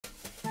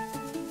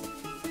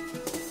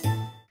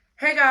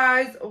Hey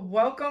guys,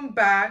 welcome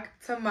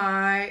back to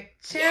my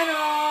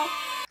channel.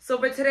 So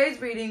for today's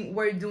reading,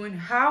 we're doing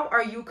how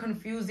are you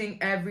confusing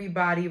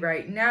everybody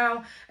right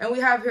now? And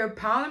we have here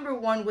pile number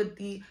 1 with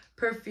the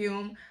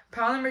perfume,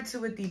 pile number 2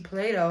 with the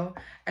Play-Doh,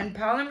 and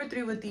pile number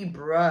 3 with the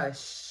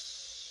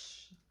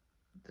brush.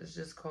 Let's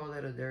just call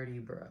it a dirty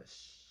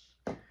brush.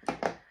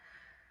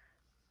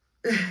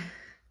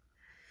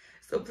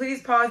 So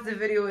please pause the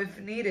video if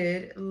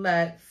needed.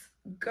 Let's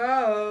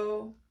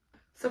go.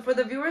 So for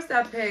the viewers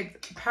that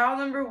picked pile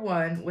number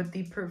 1 with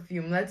the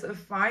perfume, let's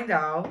find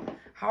out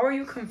how are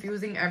you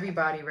confusing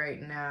everybody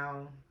right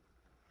now.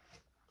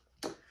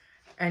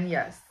 And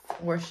yes,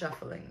 we're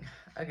shuffling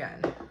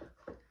again.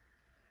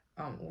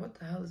 What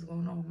the hell is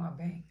going on with my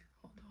bang?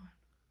 Hold on.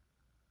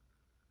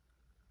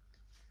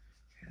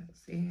 Okay,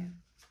 let's see.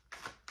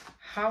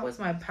 How is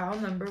my pile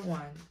number 1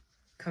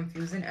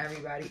 confusing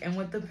everybody? And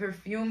with the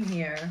perfume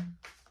here,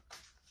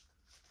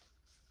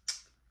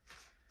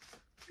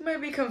 you might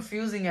be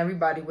confusing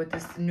everybody with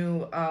this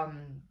new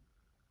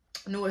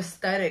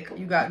aesthetic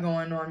you got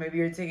going on. Maybe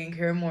you're taking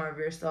care more of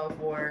yourself,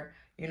 or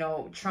you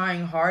know,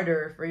 trying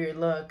harder for your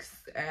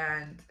looks,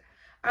 and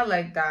I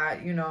like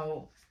that. You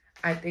know,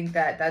 I think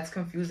that that's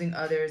confusing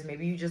others.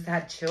 Maybe you just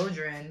had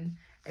children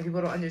and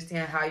people don't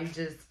understand how you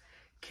just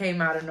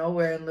came out of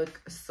nowhere and look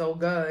so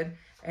good.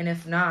 And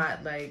if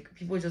not, like,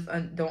 people just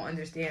don't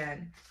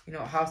understand, you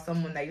know, how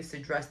someone that used to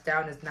dress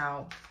down is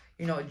now,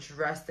 you know,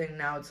 dressing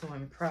now to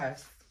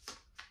impress.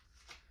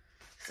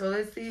 So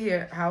let's see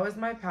here. How is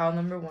my pile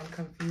number 1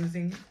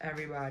 confusing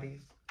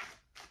everybody?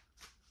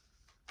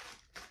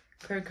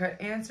 Clear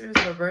cut answers,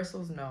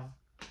 reversals, no.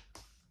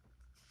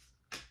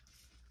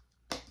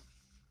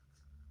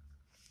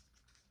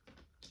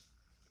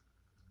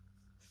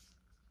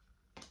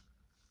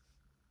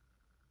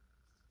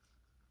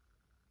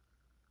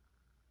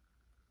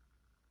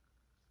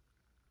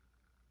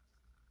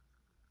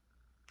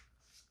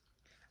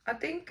 I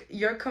think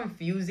you're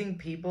confusing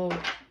people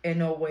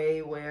in a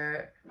way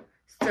where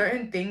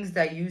certain things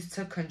that used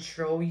to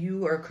control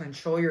you or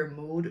control your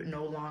mood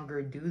no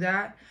longer do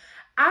that.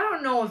 I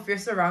don't know if you're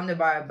surrounded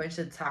by a bunch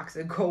of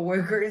toxic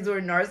coworkers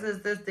or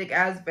narcissistic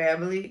ass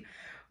family,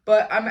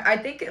 but I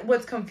think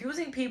what's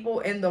confusing people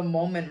in the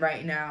moment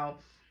right now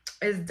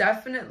is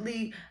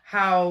definitely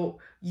how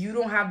you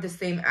don't have the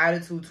same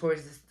attitude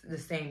towards the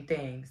same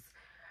things.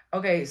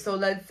 Okay, so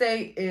let's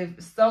say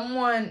if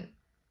someone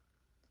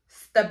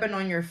stepping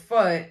on your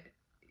foot,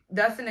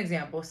 that's an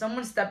example.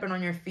 Someone stepping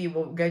on your feet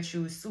will get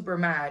you super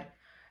mad.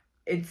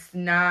 It's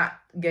not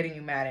getting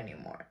you mad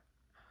anymore.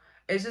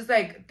 It's just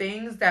like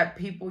things that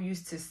people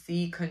used to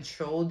see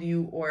controlled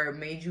you or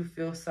made you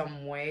feel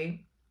some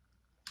way,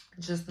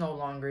 just no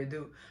longer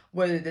do.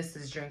 Whether this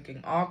is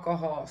drinking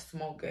alcohol,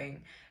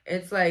 smoking,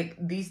 it's like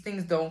these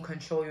things don't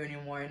control you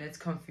anymore, and it's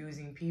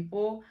confusing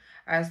people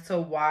as to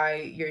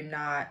why you're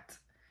not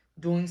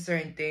doing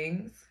certain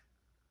things.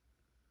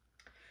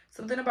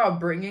 Something about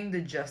bringing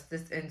the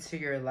justice into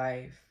your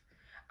life.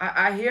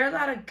 I hear a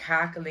lot of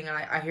cackling.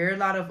 I hear a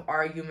lot of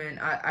argument.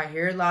 I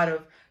hear a lot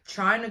of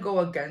trying to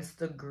go against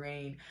the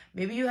grain.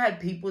 Maybe you had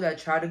people that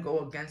try to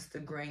go against the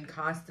grain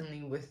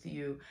constantly with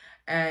you.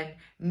 And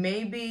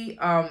maybe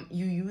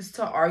you used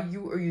to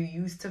argue, or you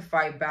used to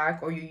fight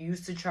back, or you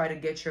used to try to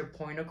get your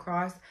point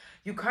across.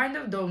 You kind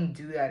of don't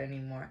do that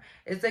anymore.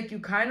 It's like you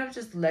kind of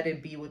just let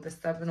it be with the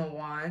 7 of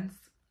Wands,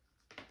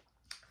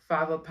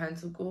 5 of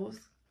Pentacles,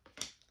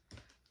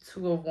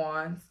 2 of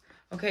Wands.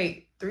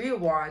 Okay, 3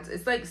 of Wands.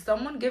 It's like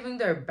someone giving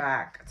their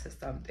back to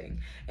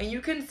something. And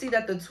you can see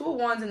that the 2 of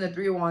Wands and the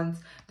 3 of Wands,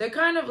 they're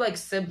kind of like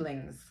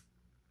siblings,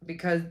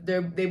 because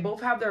they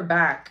both have their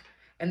back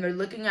and they're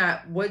looking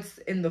at what's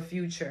in the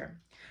future.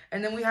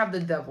 And then we have the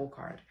Devil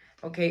card.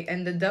 Okay,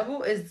 and the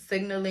Devil is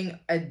signaling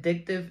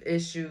addictive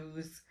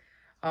issues,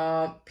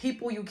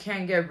 people you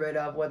can't get rid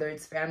of, whether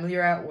it's family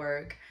or at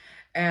work.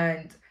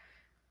 And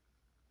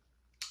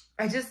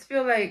I just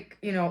feel like,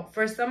 you know,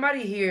 for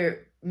somebody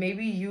here,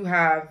 maybe you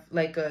have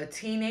like a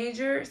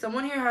teenager.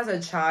 Someone here has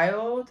a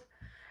child,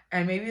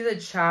 and maybe the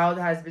child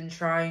has been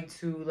trying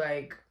to,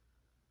 like,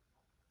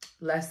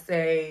 let's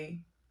say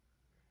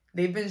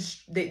they've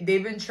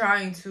been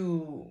trying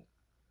to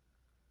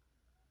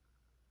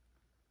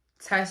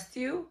test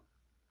you.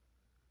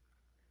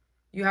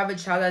 You have a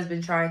child that's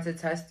been trying to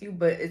test you,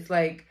 but it's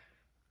like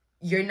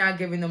you're not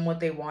giving them what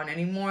they want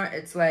anymore.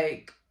 It's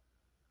like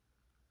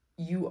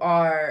you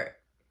are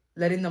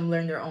letting them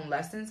learn their own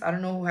lessons. I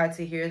don't know who had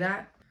to hear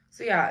that.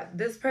 So yeah,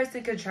 this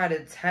person could try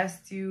to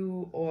test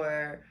you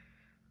or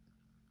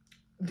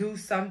do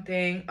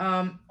something.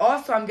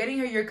 Also, I'm getting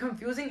here, you're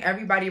confusing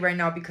everybody right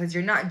now because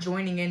you're not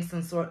joining in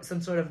some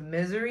sort of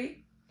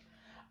misery.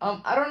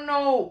 I don't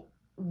know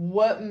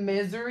what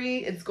misery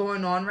is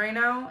going on right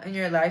now in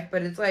your life,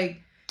 but it's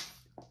like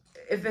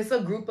if it's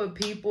a group of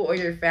people or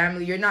your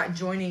family, you're not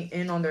joining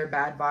in on their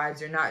bad vibes.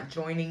 You're not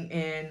joining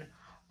in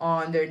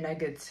on their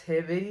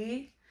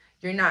negativity.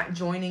 You're not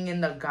joining in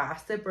the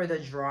gossip or the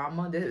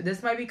drama.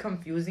 This might be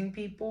confusing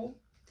people.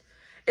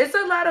 It's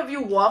a lot of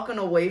you walking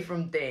away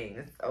from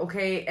things,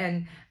 okay?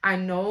 And I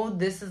know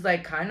this is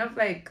like kind of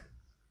like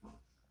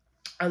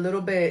a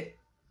little bit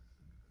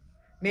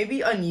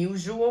maybe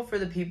unusual for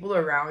the people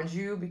around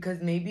you,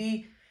 because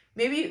maybe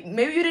you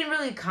didn't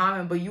really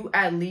comment, but you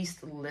at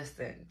least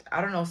listened.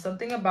 I don't know,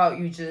 something about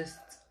you just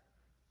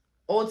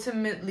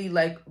ultimately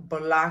like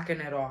blocking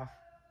it off.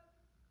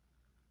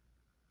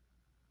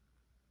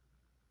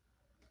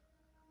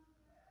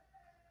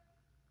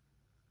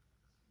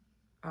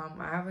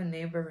 I have a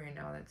neighbor right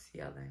now that's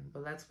yelling,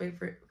 but let's wait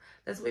for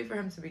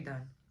him to be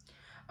done.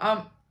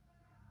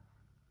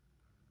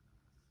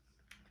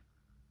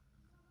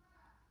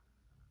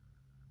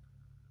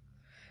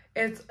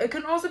 It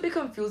can also be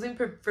confusing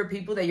for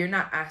people that you're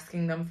not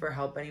asking them for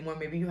help anymore.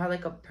 Maybe you had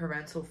like a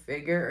parental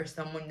figure or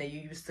someone that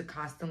you used to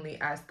constantly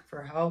ask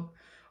for help,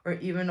 or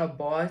even a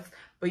boss,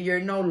 but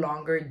you're no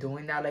longer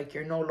doing that. Like,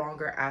 you're no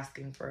longer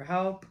asking for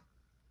help.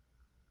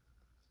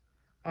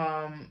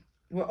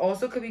 What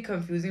also could be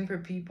confusing for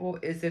people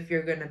is if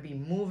you're gonna be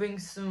moving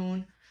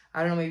soon.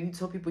 I don't know, maybe you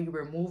told people you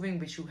were moving,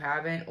 but you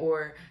haven't,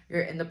 or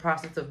you're in the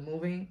process of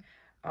moving.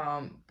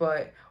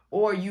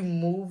 Or you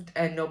moved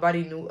and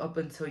nobody knew up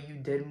until you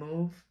did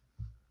move.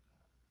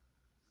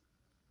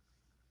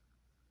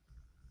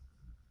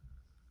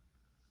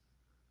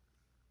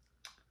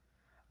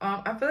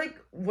 I feel like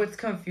what's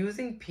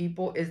confusing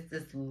people is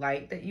this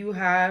light that you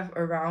have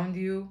around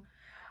you.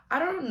 I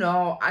don't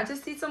know. I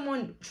just see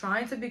someone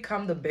trying to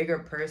become the bigger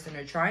person,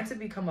 or trying to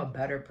become a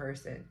better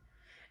person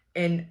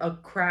in a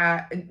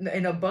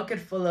bucket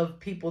full of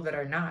people that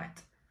are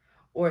not,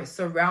 or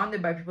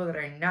surrounded by people that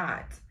are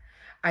not.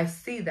 I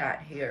see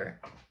that here.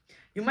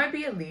 You might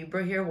be a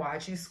Libra here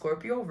watching,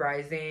 Scorpio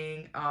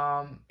rising,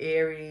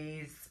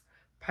 Aries,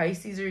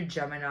 Pisces, or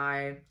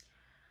Gemini.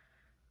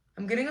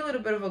 I'm getting a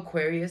little bit of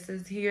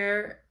Aquariuses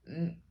here.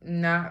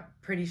 Not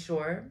pretty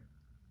sure.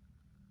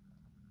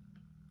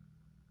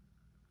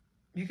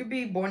 You could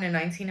be born in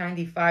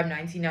 1995,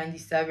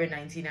 1997,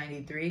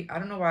 1993. I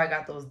don't know why I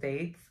got those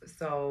dates.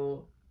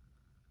 So,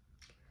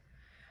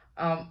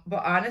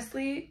 but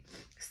honestly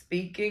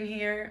speaking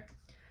here,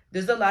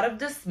 there's a lot of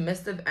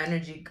dismissive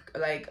energy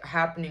like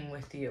happening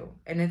with you,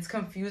 and it's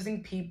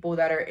confusing people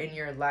that are in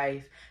your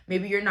life.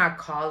 Maybe you're not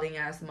calling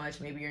as much.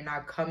 Maybe you're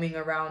not coming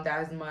around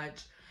as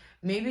much.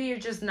 Maybe you're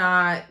just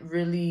not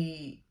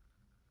really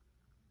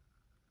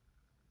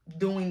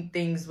doing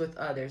things with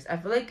others. I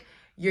feel like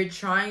you're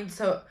trying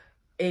to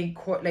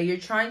you're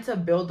trying to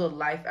build a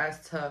life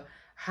as to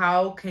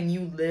how can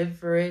you live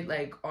for it,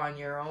 like on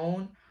your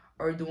own,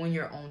 or doing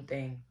your own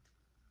thing.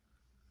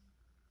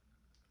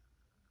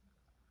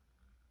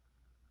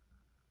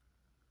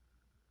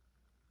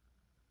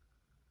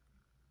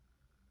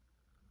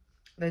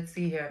 Let's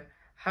see here.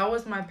 How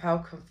is my pal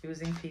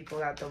confusing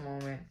people at the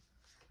moment?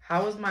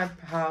 How is my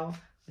pal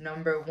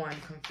number one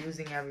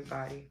confusing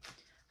everybody?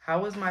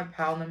 How is my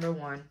pal number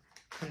one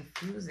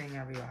confusing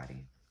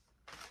everybody?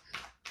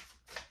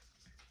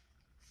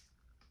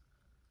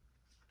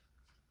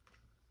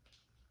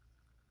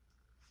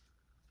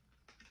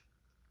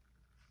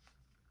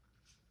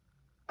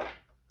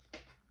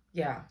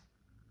 Yeah.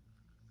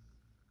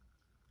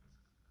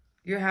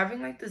 You're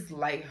having like this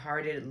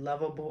lighthearted,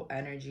 lovable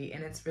energy,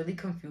 and it's really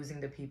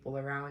confusing the people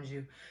around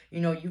you.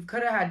 You know, you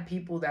could have had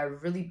people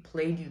that really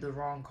played you the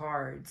wrong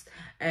cards.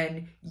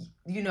 And,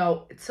 you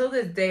know, till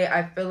this day,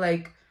 I feel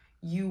like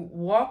you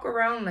walk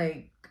around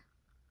like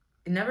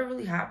it never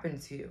really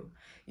happened to you.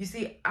 You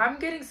see, I'm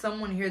getting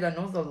someone here that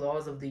knows the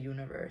laws of the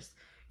universe.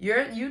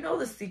 You know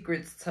the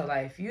secrets to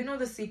life. You know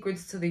the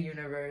secrets to the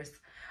universe.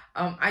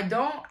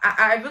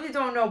 I really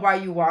don't know why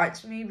you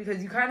watch me,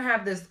 because you kind of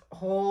have this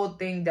whole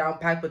thing down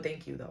pat, but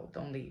thank you though.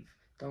 Don't leave.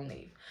 Don't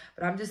leave.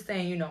 But I'm just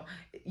saying,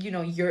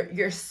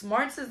 your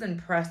smarts is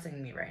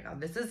impressing me right now.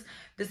 This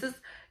is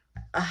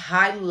a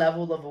high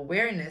level of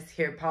awareness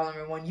here,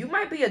 Polymer One. You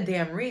might be a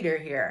damn reader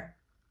here.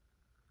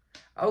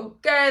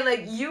 Okay,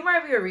 like you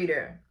might be a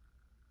reader.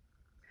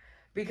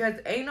 Because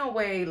ain't no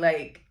way,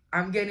 like,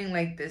 I'm getting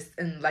like this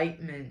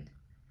enlightened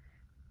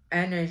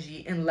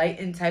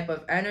type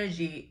of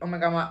energy. Oh my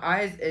god, my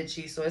eyes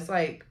itchy. So it's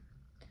like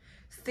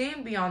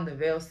seeing beyond the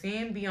veil,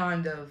 seeing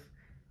beyond of,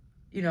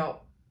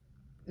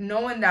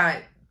 knowing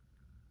that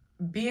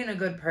being a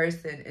good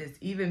person is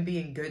even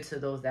being good to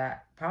those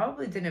that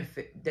probably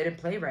didn't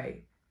play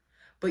right.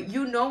 But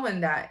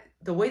knowing that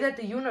the way that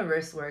the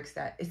universe works,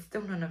 that it's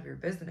still none of your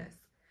business.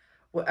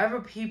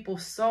 Whatever people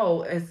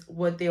sow is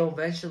what they'll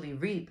eventually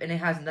reap, and it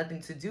has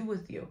nothing to do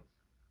with you.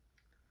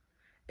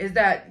 Is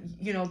that,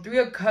 Three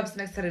of Cups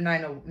next to the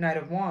Knight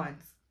of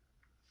Wands.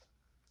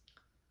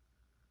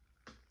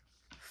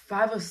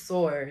 Five of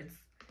Swords.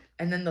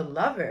 And then the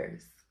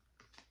Lovers.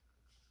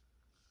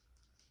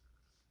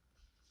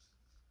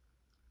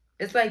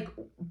 It's like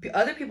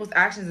other people's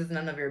actions is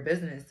none of your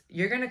business.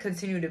 You're going to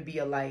continue to be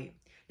a light.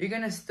 You're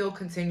going to still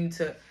continue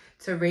to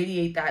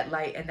radiate that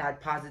light and that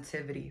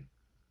positivity.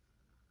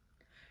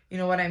 You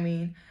know what I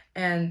mean?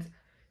 And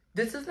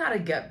this is not a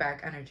get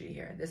back energy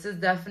here. This is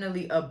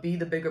definitely a be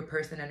the bigger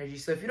person energy.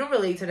 So if you don't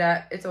relate to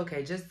that, it's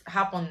okay. Just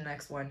hop on the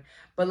next one.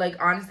 But like,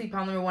 honestly,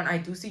 pile number one, I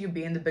do see you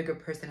being the bigger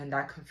person, and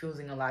that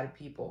confusing a lot of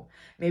people.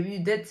 Maybe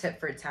you did tit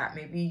for tat.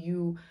 Maybe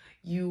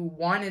you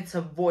wanted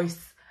to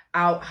voice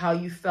out how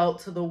you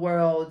felt to the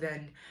world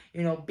and,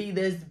 you know, be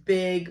this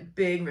big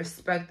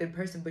respected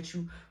person, but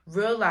you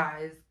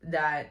realized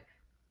that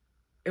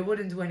it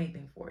wouldn't do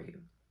anything for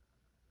you.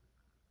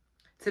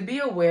 To be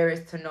aware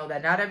is to know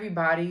that not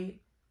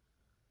everybody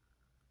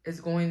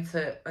is going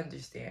to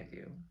understand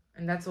you.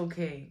 And that's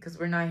okay, because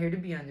we're not here to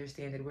be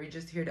understood. We're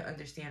just here to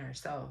understand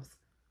ourselves.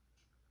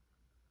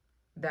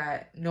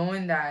 That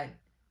knowing that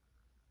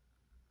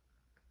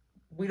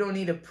we don't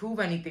need to prove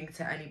anything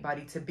to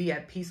anybody to be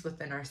at peace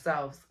within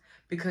ourselves.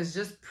 Because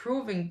just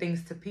proving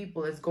things to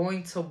people is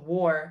going to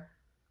war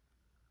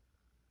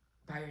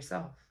by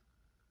yourself.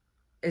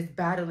 It's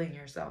battling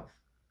yourself.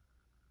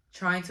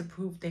 Trying to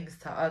prove things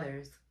to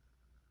others.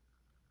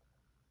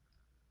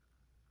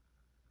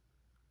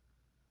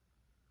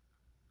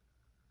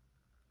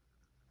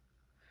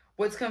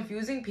 What's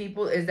confusing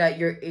people is that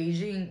you're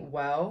aging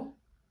well.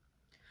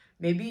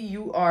 Maybe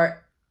you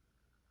are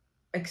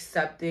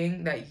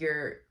accepting that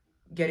you're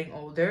getting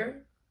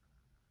older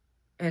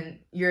and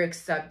you're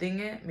accepting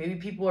it. Maybe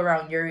people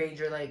around your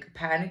age are like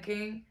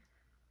panicking,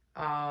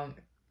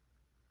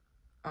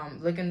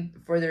 looking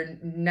for their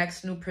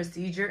next new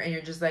procedure, and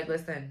you're just like,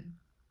 listen,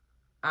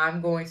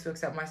 I'm going to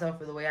accept myself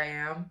for the way I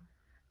am.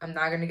 I'm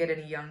not going to get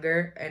any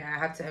younger, and I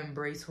have to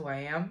embrace who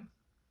I am.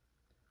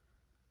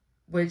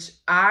 Which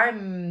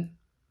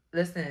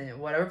listen,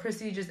 whatever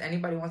procedures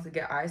anybody wants to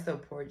get, I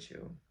support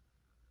you.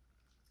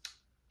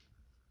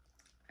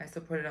 I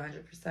support it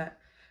 100%.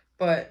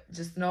 But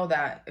just know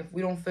that if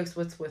we don't fix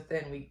what's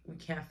within, we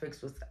can't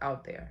fix what's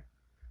out there.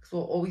 Because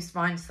we'll always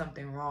find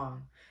something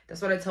wrong.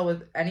 That's what I tell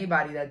with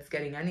anybody that's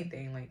getting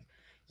anything. Like,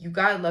 you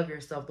gotta love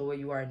yourself the way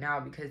you are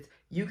now, because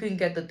you can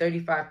get the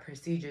 35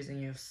 procedures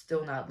and you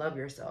still not love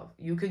yourself.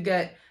 You could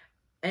get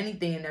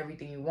anything and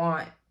everything you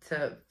want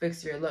to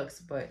fix your looks,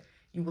 but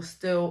you will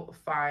still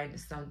find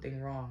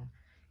something wrong.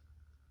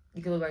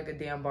 You can look like a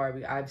damn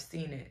Barbie. I've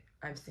seen it.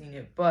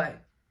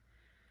 But,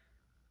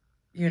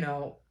 you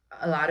know,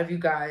 a lot of you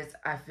guys,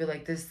 I feel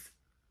like this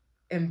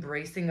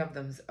embracing of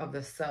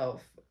the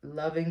self,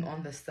 loving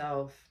on the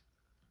self,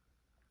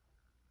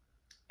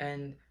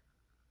 and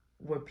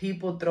what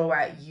people throw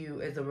at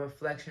you is a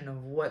reflection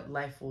of what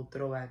life will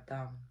throw at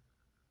them.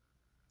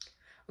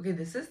 Okay,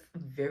 this is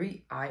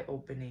very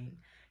eye-opening.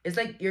 It's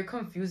like you're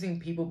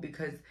confusing people,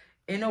 because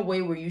in a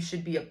way where you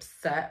should be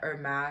upset or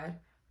mad,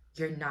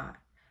 you're not.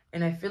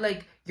 And I feel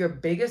like your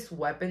biggest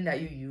weapon that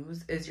you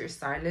use is your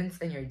silence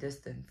and your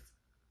distance.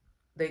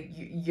 Like,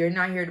 you're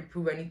not here to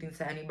prove anything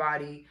to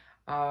anybody.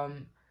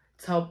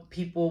 Tell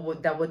people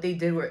that what they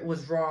did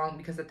was wrong,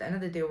 because at the end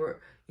of the day,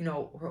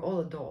 we're all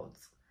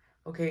adults.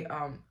 Okay,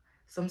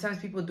 sometimes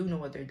people do know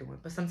what they're doing,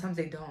 but sometimes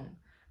they don't.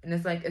 And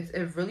it's like,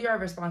 it's really our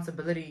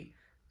responsibility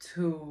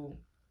to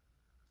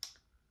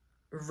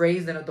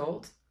raise an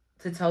adult,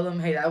 to tell them,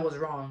 hey, that was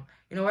wrong.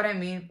 You know what I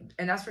mean?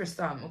 And that's for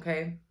some,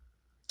 okay?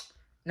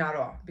 Not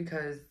all,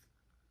 because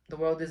the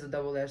world is a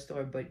double-edged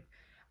sword. But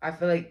I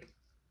feel like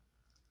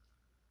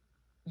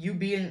you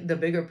being the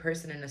bigger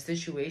person in a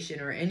situation,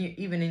 or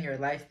even in your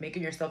life,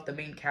 making yourself the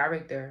main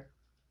character,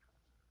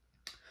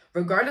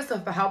 regardless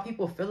of how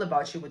people feel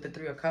about you with the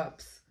 3 of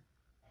Cups.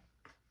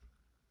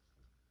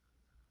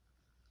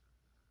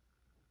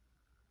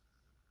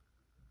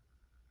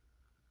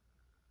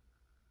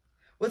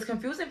 What's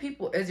confusing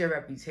people is your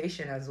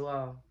reputation as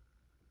well.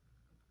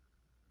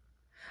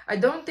 I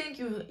don't think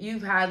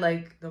you've had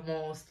like the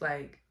most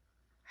like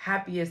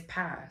happiest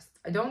past.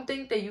 I don't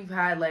think that you've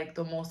had like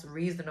the most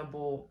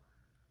reasonable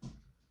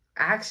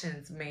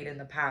actions made in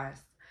the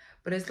past.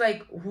 But it's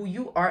like who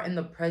you are in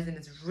the present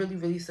is really,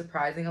 really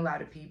surprising a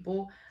lot of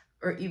people,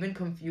 or even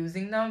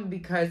confusing them,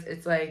 because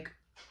it's like,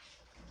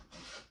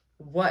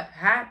 what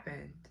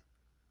happened?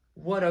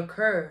 What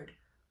occurred?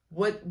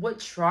 What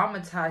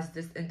traumatized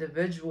this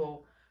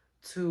individual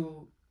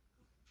to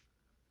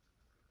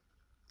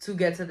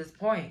get to this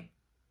point?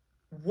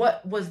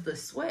 What was the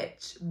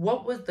switch?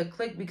 What was the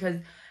click? Because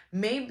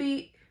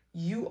maybe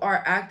you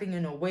are acting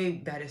in a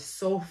way that is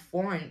so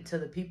foreign to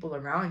the people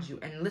around you.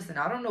 And listen,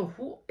 I don't know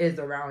who is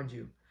around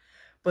you,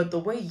 but the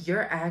way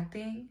you're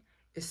acting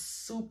is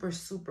super,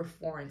 super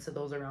foreign to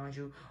those around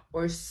you,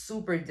 or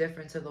super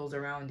different to those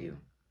around you.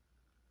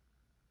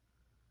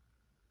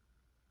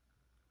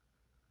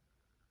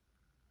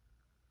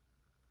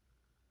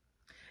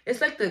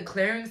 It's like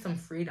declaring some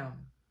freedom.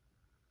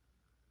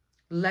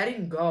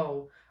 Letting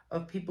go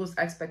of people's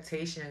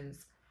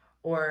expectations,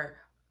 or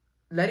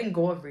letting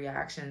go of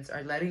reactions,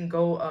 or letting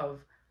go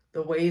of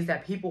the ways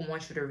that people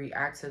want you to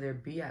react to their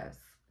BS.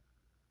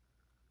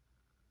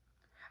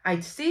 I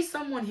see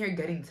someone here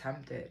getting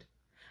tempted.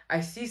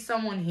 I see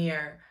someone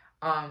here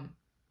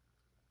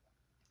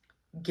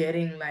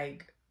getting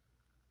like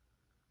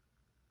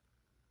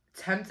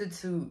tempted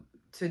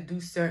to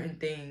do certain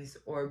things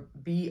or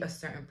be a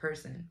certain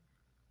person.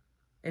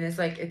 And it's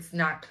like, it's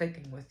not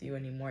clicking with you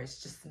anymore.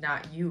 It's just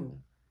not you.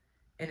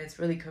 And it's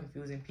really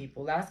confusing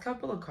people. Last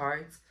couple of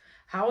cards.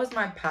 How is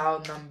my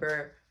pal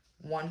number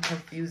 1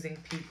 confusing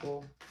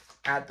people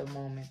at the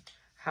moment?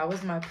 How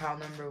is my pal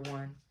number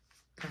 1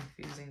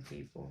 confusing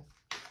people?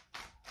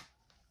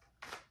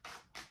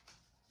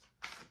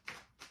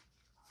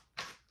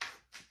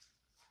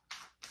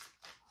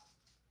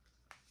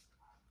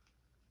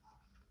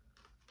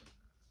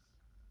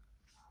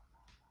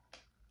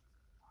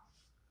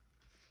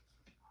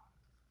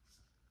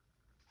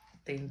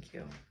 Thank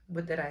you.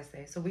 What did I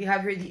say? So we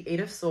have here the 8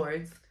 of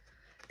Swords,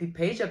 the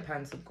Page of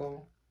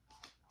Pentacles,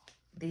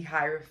 the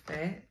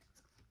Hierophant,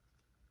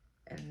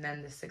 and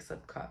then the 6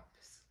 of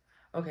Cups.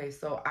 Okay,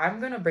 so I'm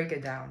going to break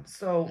it down.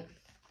 So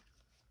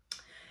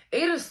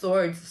 8 of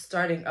Swords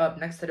starting up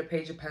next to the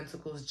Page of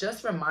Pentacles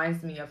just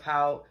reminds me of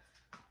how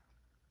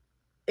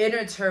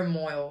inner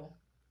turmoil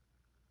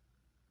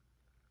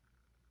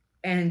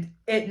and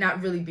it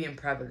not really being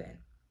prevalent.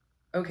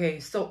 Okay,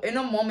 so in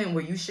a moment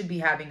where you should be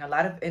having a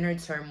lot of inner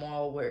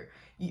turmoil, where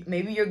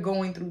maybe you're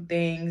going through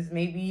things,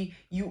 maybe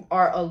you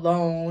are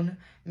alone,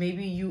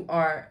 maybe you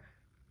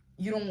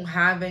don't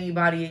have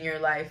anybody in your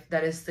life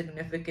that is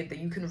significant, that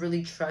you can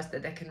really trust,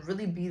 that can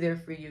really be there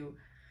for you,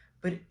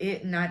 but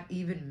it not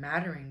even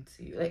mattering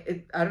to you.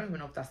 Like, I don't even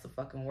know if that's the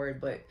fucking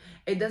word, but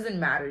it doesn't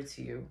matter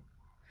to you.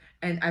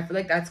 And I feel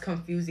like that's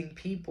confusing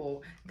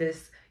people.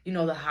 This, you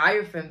know, the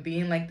Hierophant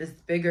being like this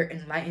bigger,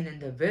 enlightened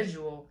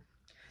individual.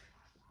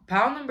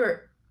 Pile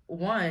number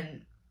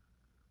 1,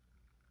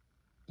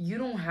 you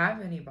don't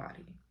have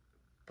anybody,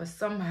 but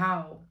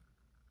somehow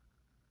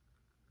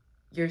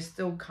you're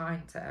still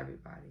kind to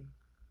everybody.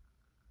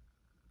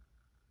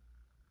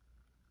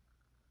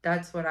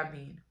 That's what I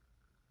mean.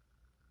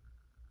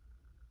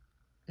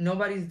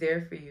 Nobody's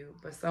there for you,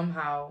 but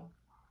somehow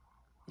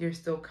you're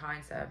still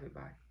kind to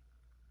everybody.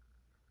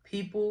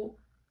 People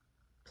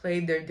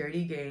played their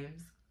dirty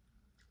games.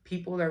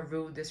 People are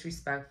rude,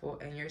 disrespectful,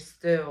 and you're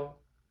still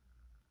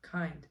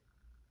kind.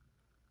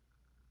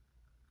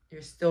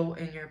 You're still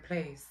in your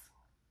place.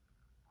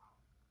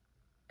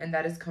 And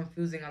that is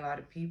confusing a lot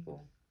of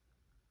people.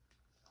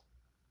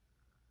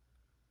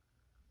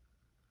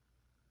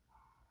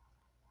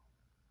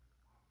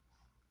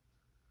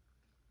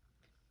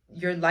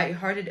 Your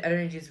lighthearted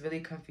energy is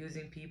really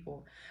confusing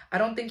people. I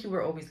don't think you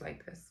were always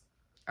like this.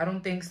 I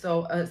don't think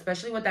so.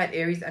 Especially with that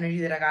Aries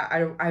energy that I got.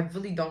 I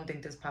really don't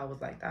think this pile was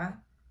like that.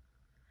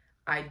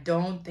 I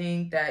don't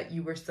think that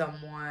you were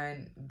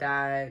someone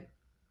that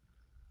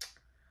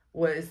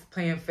was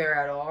playing fair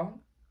at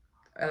all.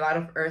 A lot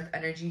of earth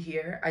energy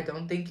here. I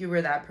don't think you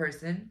were that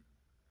person.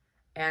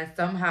 And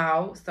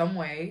somehow, some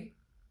way,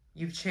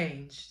 you've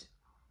changed.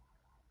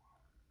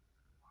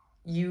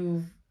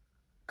 You've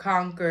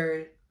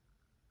conquered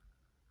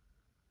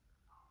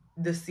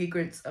the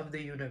secrets of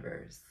the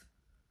universe.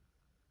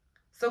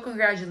 So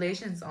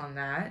congratulations on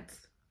that.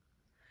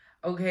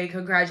 Okay,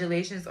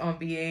 congratulations on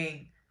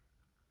being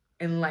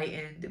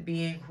enlightened,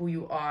 being who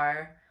you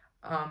are.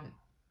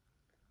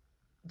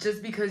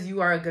 Just because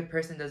you are a good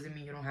person doesn't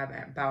mean you don't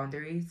have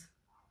boundaries.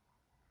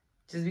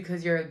 Just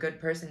because you're a good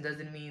person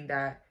doesn't mean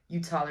that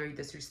you tolerate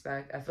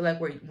disrespect. I feel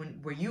like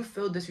where you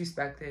feel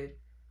disrespected,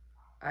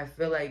 I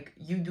feel like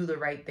you do the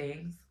right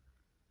things.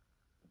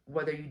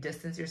 Whether you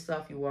distance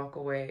yourself, you walk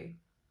away,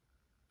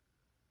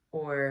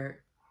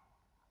 or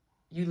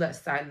you let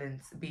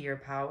silence be your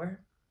power.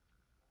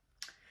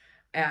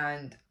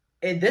 And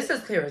this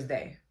is clear as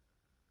day.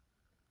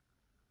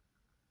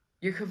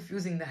 You're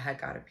confusing the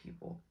heck out of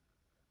people.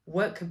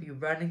 What could be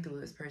running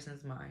through this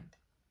person's mind?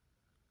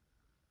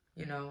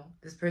 You know,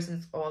 this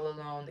person's all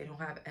alone. They don't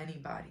have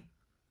anybody.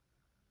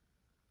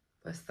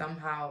 But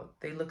somehow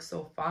they look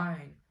so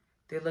fine.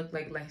 They look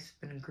like life's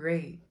been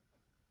great.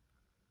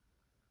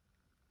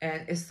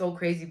 And it's so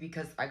crazy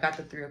because I got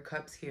the 3 of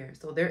Cups here.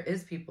 So there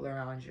is people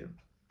around you.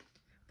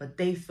 But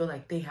they feel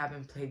like they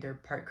haven't played their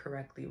part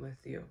correctly with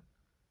you.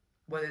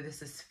 Whether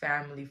this is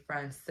family,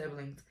 friends,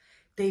 siblings,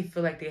 they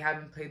feel like they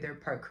haven't played their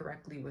part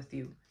correctly with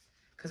you.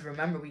 Because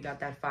remember, we got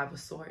that 5 of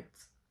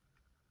Swords.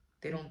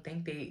 They don't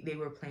think they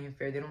were playing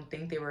fair. They don't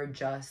think they were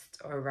just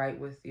or right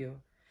with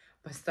you.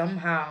 But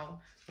somehow,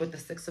 with the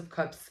 6 of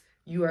Cups,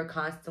 you are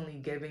constantly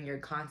giving. You're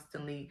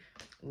constantly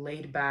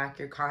laid back.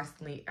 You're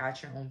constantly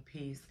at your own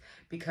peace.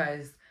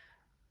 Because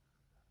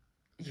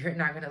you're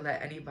not going to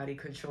let anybody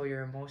control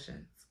your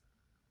emotions.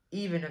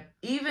 Even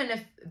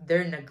if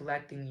they're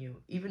neglecting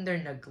you. Even their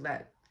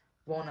neglect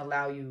won't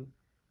allow you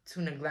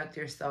to neglect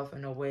yourself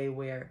in a way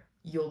where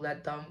you'll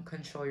let them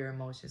control your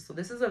emotions. So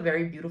this is a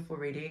very beautiful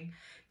reading.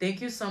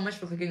 Thank you so much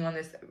for clicking on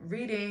this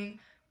reading.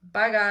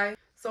 Bye, guys.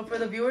 So for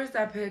the viewers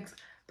that picked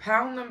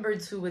pile number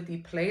 2 with the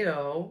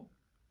Play-Doh,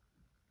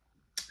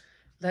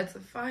 let's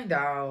find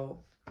out.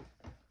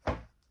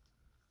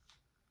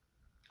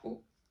 Ooh.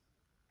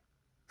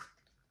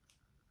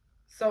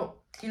 So,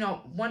 you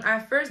know, when I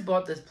first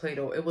bought this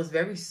Play-Doh, it was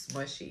very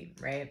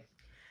smushy, right?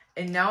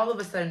 And now all of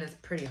a sudden it's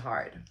pretty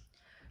hard.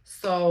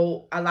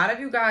 So a lot of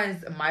you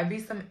guys might be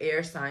some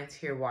air signs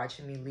here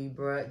watching me,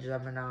 Libra,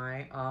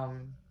 Gemini.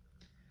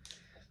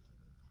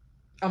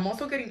 I'm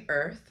also getting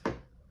earth.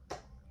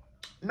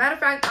 Matter of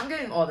fact, I'm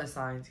getting all the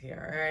signs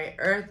here, all right?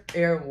 Earth,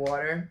 air,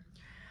 water.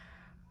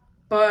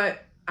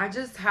 But I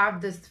just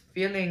have this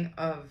feeling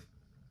of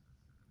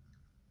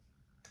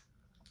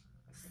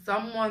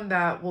someone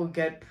that will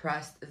get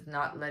pressed is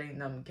not letting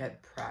them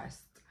get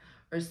pressed.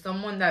 Or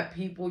someone that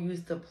people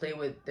used to play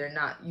with,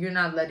 you're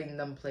not letting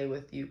them play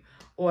with you.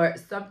 Or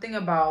something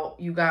about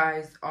you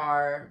guys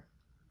are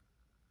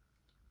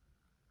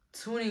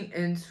tuning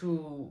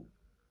into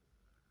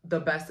the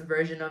best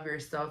version of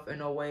yourself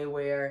in a way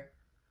where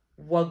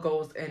what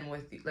goes in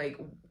with you, like,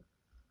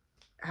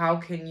 how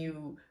can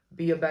you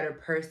be a better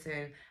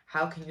person?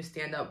 How can you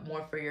stand up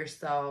more for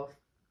yourself?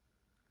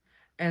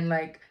 And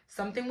like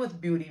something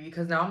with beauty,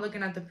 because now I'm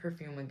looking at the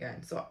perfume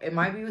again. So it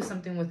might be with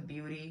something with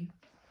beauty.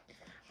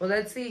 But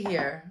let's see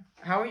here.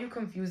 How are you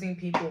confusing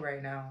people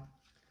right now?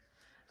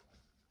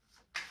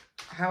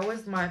 How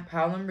is my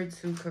pile number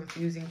 2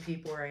 confusing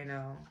people right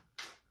now?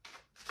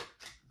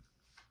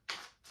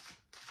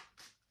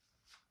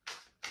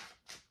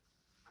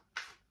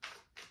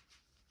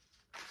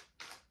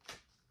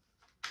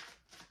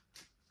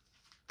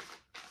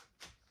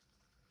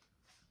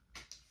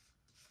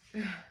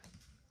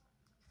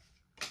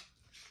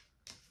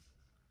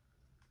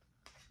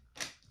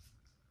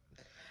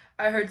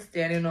 I heard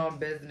standing on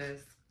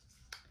business.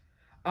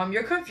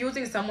 You're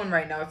confusing someone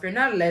right now. If you're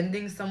not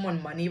lending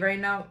someone money right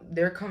now,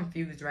 they're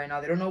confused right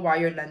now. They don't know why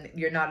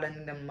you're not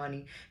lending them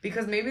money.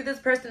 Because maybe this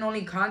person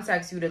only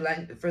contacts you to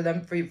lend for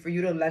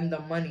you to lend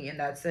them money, and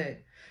that's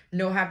it.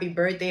 No happy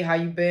birthday, how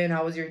you been?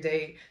 How was your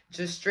day?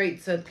 Just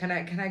straight to can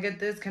I get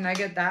this? Can I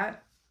get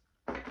that?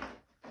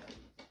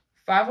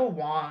 5 of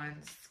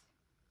Wands.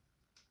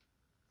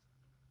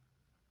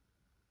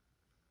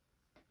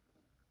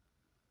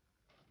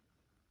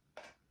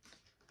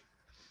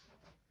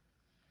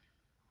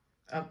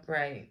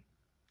 Upright.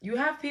 You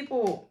have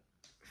people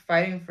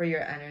fighting for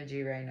your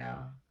energy right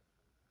now.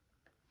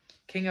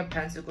 King of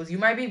Pentacles. You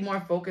might be more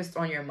focused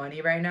on your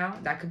money right now.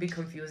 That could be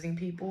confusing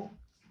people.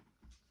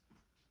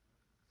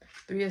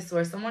 3 of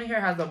Swords. Someone here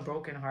has a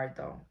broken heart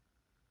though.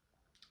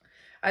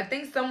 I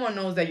think someone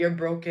knows that you're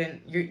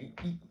broken.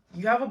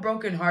 You have a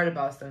broken heart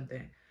about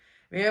something.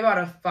 Maybe about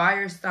a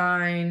fire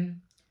sign,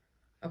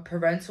 a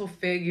parental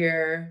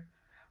figure,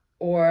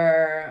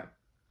 or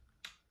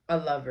a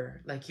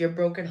lover. Like you're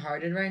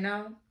brokenhearted right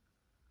now.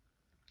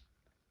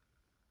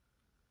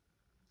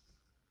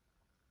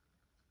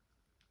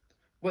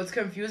 What's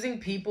confusing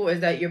people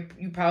is that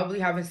you probably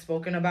haven't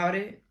spoken about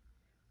it,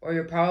 or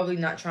you're probably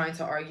not trying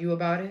to argue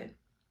about it.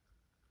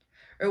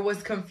 Or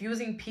what's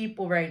confusing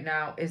people right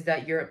now is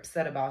that you're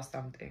upset about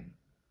something.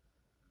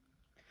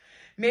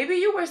 Maybe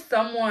you were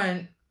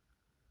someone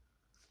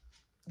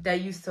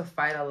that used to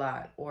fight a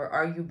lot or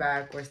argue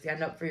back or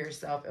stand up for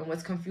yourself. And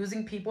what's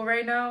confusing people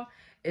right now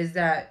is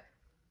that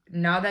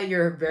now that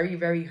you're very,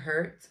 very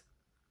hurt,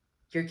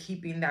 you're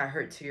keeping that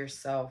hurt to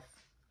yourself,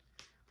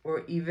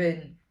 or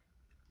even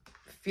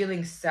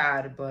feeling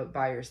sad but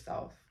by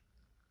yourself.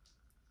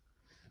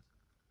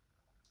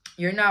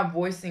 You're not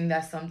voicing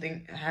that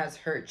something has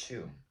hurt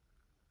you.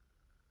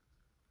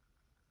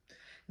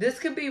 This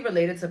could be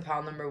related to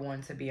pile number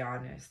 1, to be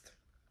honest.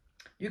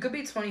 You could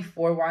be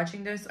 24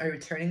 watching this, or you're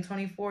turning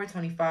 24,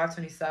 25,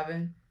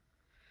 27,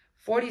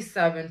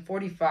 47,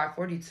 45,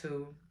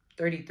 42,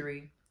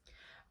 33.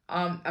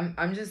 I'm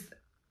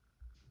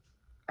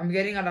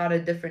getting a lot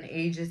of different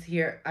ages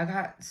here. I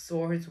got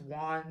swords,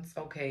 wands.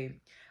 Okay.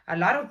 A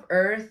lot of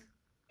earth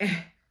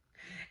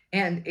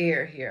and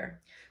air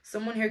here.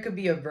 Someone here could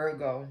be a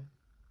Virgo.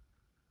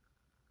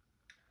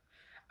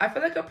 I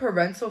feel like a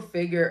parental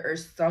figure or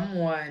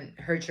someone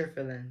hurt your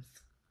feelings.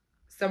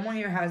 Someone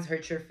here has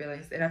hurt your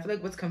feelings. And I feel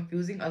like what's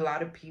confusing a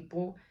lot of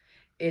people,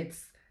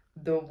 it's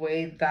the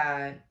way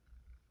that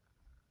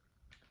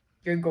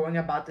you're going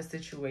about the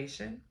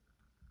situation.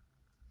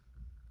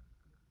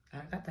 I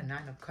got the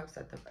 9 of Cups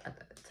at the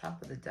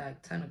top of the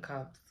deck. 10 of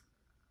Cups.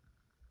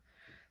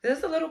 This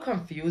is a little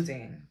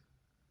confusing.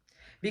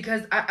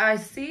 Because I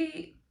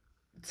see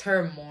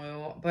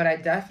turmoil, but I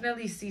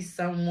definitely see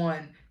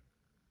someone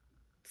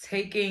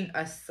taking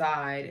a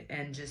side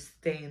and just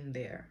staying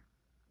there.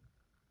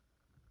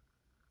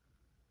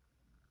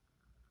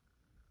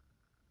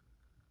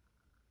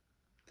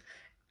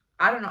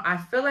 I don't know. I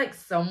feel like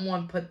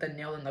someone put the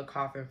nail in the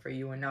coffin for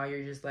you, and now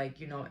you're just like,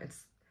 you know,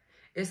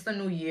 it's the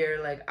new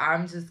year. Like,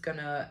 I'm just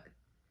gonna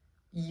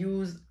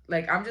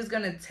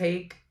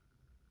take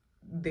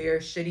their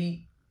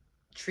shitty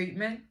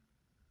treatment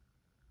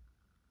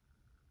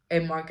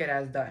and mark it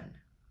as done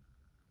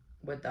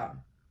with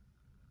them.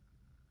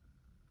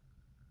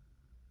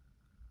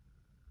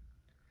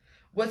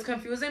 What's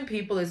confusing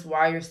people is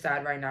why you're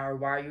sad right now, or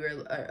why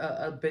you're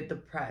a bit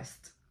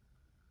depressed.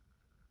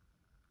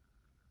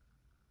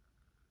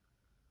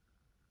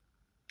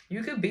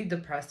 You could be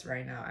depressed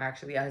right now,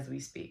 actually, as we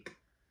speak.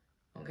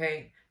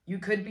 Okay? You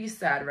could be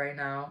sad right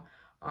now.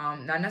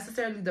 Not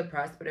necessarily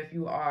depressed, but if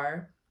you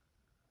are,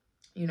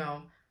 you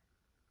know,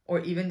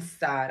 or even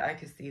sad, I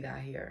could see that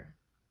here.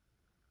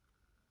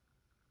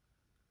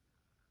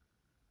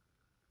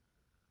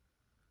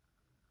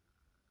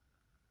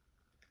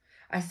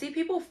 I see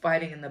people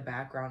fighting in the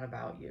background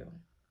about you.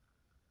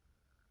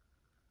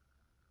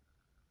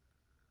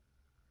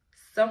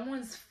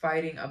 Someone's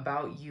fighting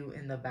about you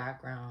in the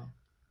background.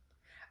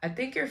 I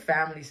think your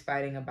family's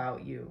fighting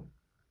about you.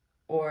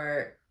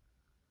 Or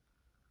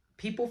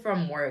people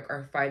from work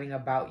are fighting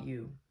about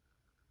you.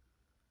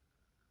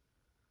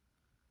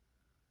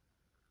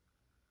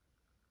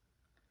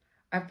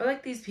 I feel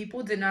like these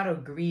people did not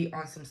agree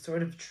on some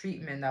sort of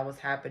treatment that was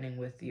happening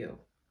with you.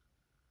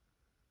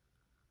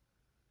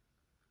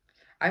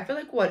 I feel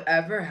like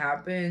whatever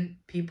happened,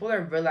 people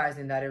are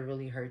realizing that it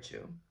really hurt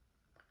you.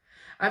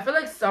 I feel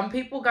like some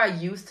people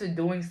got used to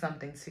doing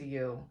something to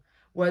you,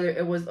 whether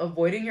it was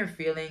avoiding your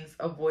feelings,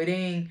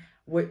 avoiding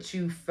what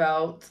you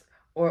felt,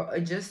 or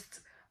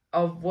just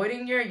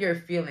avoiding your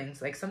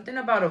feelings. Like something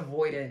about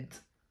avoidant,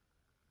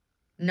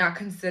 not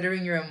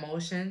considering your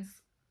emotions,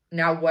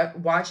 now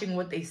watching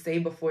what they say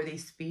before they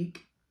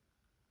speak.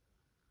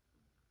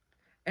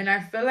 And I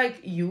feel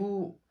like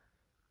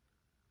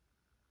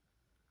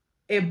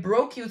it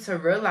broke you to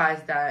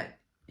realize that,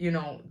 you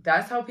know,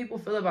 that's how people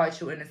feel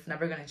about you and it's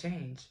never going to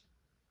change.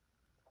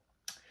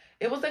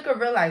 It was like a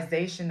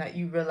realization that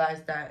you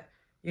realized that,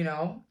 you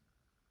know,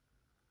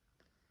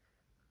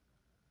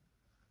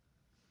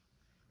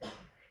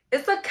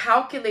 it's a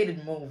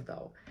calculated move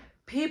though.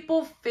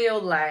 People feel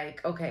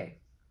like, okay,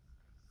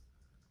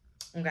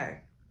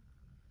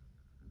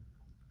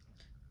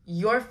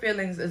 your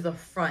feelings is a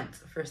front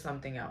for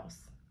something else.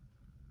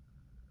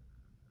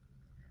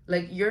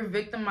 Like you're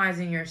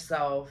victimizing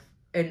yourself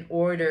in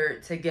order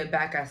to get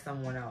back at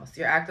someone else.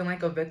 You're acting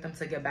like a victim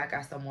to get back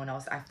at someone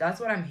else. That's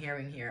what I'm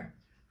hearing here.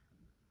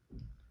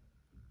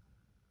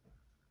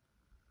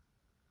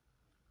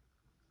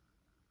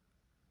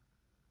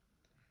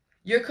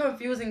 You're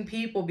confusing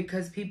people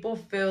because people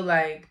feel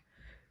like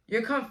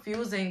you're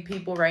confusing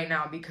people right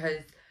now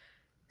because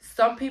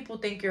some people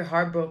think you're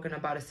heartbroken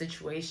about a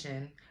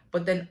situation,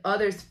 but then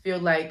others feel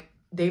like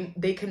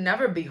they can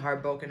never be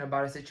heartbroken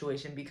about a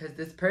situation because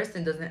this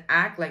person doesn't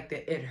act like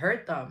that it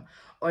hurt them,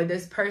 or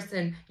this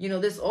person, you know,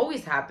 this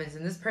always happens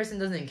and this person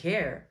doesn't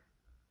care.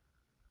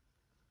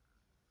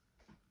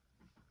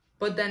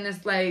 But then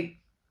it's like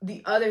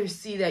the others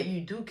see that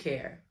you do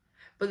care,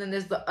 but then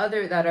there's the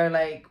other that are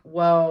like,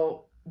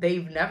 well,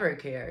 they've never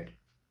cared.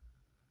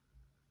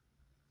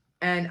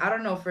 And I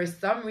don't know, for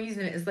some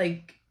reason it's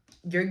like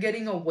you're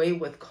getting away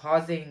with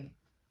causing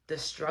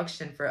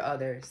destruction for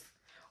others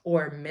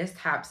or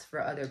mishaps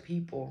for other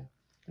people,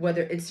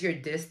 whether it's your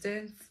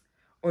distance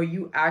or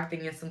you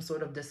acting in some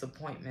sort of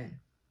disappointment.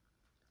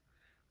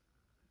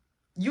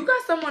 You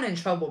got someone in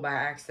trouble by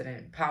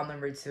accident, pile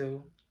number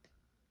 2.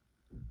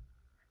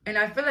 And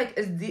I feel like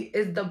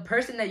is the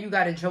person that you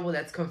got in trouble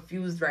that's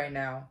confused right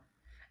now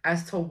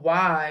as to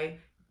why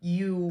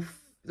you,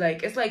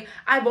 like, it's like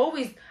I've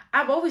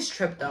always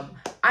tripped them.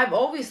 I've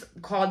always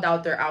called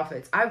out their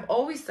outfits. I've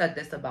always said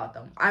this about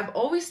them. I've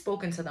always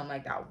spoken to them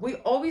like that. We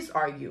always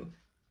argue.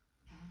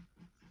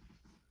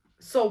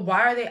 So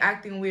why are they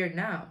acting weird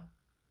now?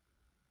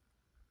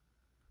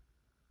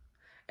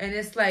 And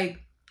it's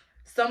like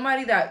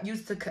somebody that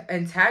used to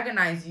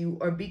antagonize you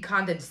or be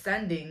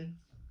condescending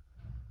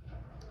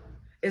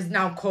is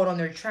now caught on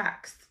their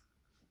tracks.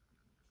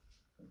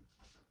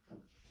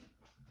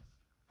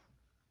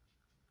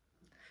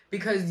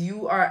 Because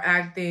you are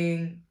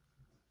acting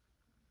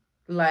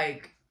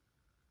like...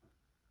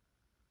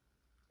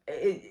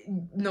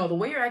 No, the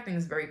way you're acting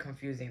is very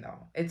confusing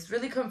though. It's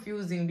really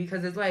confusing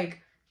because it's like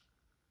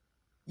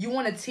you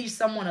want to teach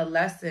someone a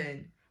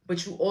lesson,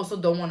 but you also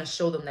don't want to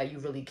show them that you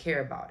really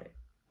care about it.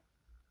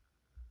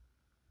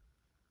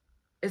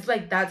 It's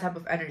like that type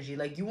of energy.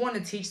 Like you want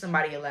to teach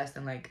somebody a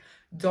lesson, like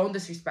don't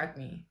disrespect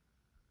me.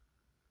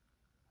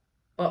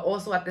 But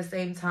also at the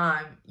same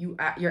time, you're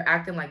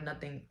acting like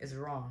nothing is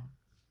wrong.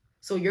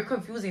 So you're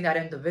confusing that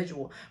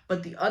individual.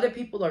 But the other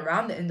people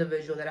around the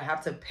individual that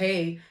have to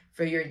pay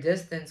for your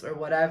distance or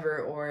whatever,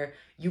 or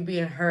you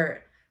being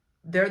hurt,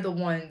 they're the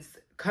ones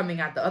coming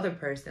at the other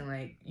person.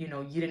 Like, you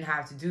know, you didn't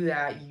have to do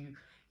that.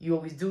 You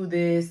always do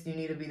this. You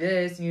need to be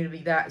this. You need to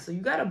be that. So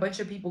you got a bunch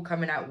of people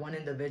coming at one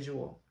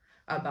individual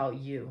about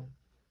you.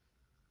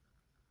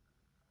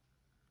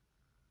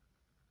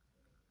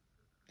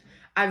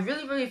 I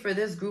really, for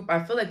this group,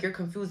 I feel like you're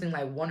confusing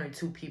like 1 or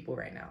 2 people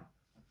right now.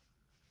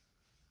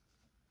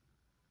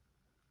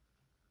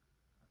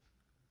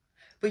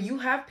 But you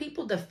have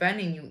people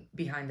defending you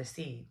behind the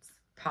scenes.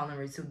 Pile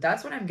number 2.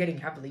 That's what I'm getting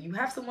heavily. You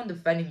have someone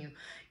defending you.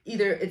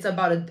 Either it's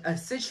about a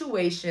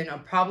situation, a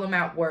problem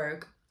at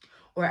work,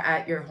 or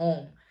at your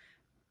home,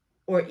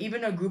 or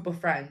even a group of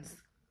friends.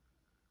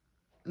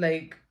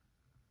 Like,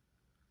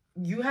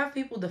 you have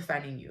people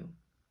defending you.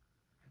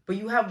 But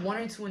you have 1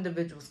 or 2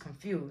 individuals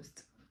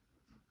confused.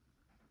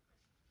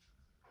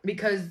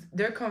 Because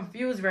they're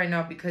confused right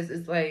now because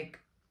it's like,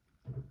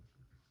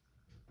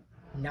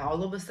 now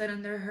all of a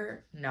sudden they're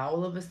hurt. Now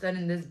all of a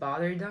sudden this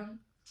bothered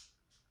them.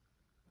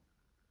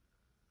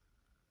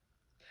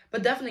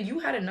 But definitely you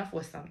had enough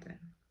with something.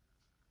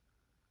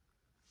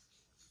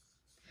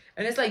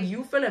 And it's like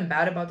you feeling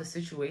bad about the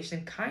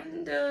situation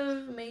kind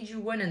of made you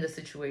win in the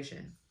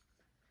situation.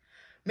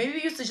 Maybe you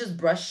used to just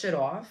brush shit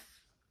off.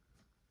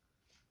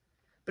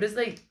 But it's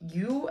like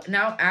you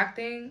now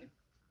acting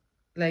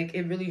like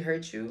it really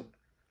hurts you.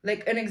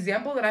 Like an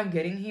example that I'm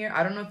getting here,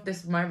 I don't know if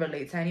this might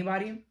relate to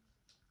anybody.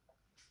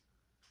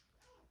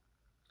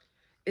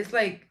 It's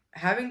like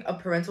having a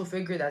parental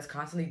figure that's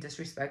constantly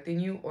disrespecting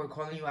you or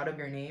calling you out of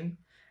your name.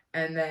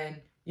 And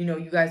then, you know,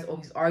 you guys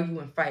always argue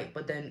and fight.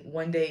 But then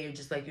one day you're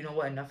just like, you know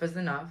what, enough is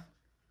enough.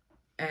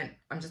 And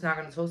I'm just not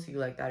going to talk to you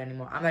like that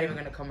anymore. I'm not even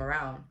going to come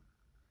around.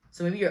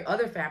 So maybe your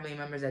other family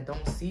members that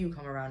don't see you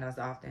come around as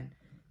often,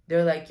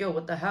 they're like, yo,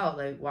 what the hell?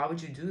 Like, why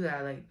would you do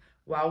that? Like,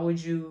 why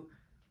would you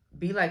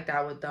be like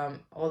that with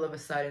them all of a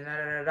sudden? Da,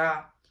 da, da,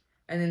 da.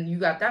 And then you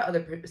got that other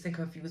person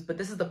confused. But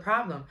this is the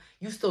problem.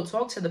 You still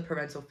talk to the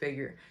parental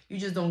figure. You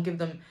just don't give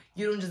them,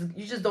 you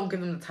just don't give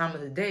them the time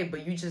of the day.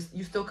 But you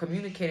still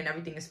communicate and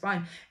everything is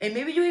fine. And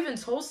maybe you even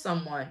told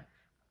someone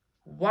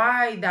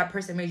why that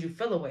person made you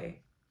feel away.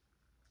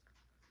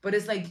 But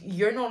it's like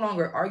you're no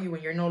longer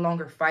arguing. You're no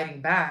longer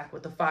fighting back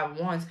with the Five of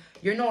Wands.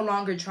 You're no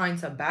longer trying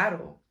to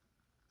battle.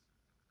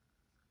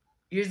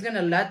 You're just going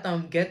to let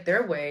them get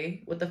their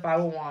way with the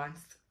Five of Wands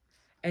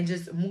and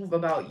just move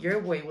about your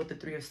way with the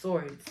Three of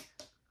Swords.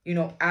 You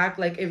know, act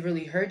like it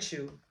really hurt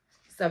you.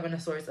 Seven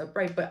of Swords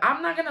upright. But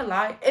I'm not going to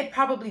lie. It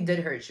probably did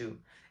hurt you.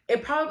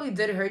 It probably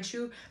did hurt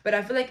you. But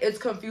I feel like it's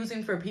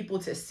confusing for people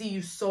to see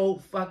you so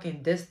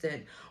fucking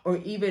distant or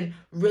even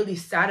really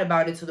sad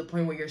about it to the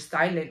point where you're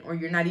silent or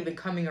you're not even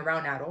coming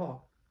around at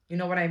all. You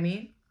know what I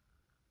mean?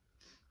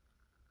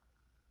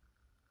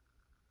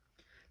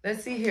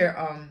 Let's see here.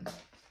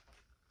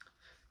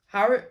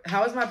 How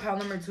is my pile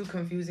number 2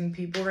 confusing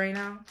people right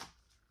now?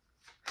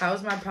 How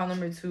is my pile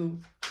number 2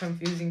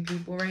 confusing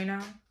people right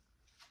now?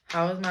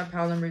 How is my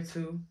pile number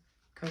 2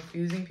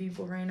 confusing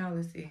people right now?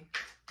 Let's see.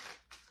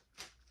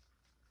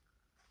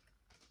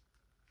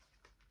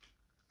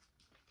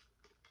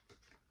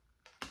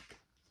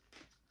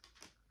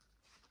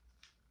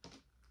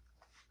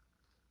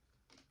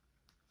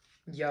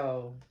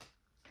 Yo.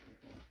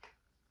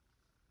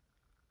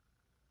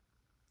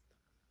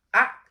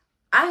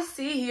 I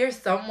see here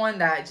someone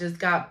that just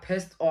got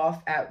pissed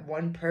off at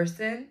one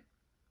person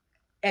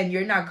and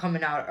you're not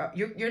coming out.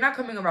 You're not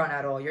coming around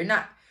at all. You're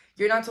not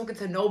talking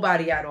to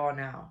nobody at all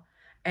now.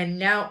 And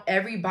now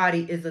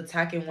everybody is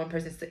attacking one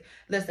person.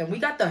 Listen, we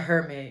got the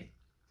Hermit.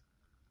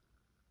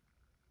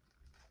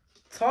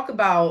 Talk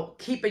about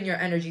keeping your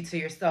energy to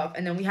yourself.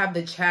 And then we have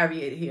the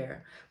Chariot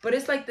here. But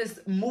it's like this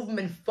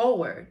movement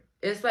forward.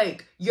 It's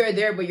like you're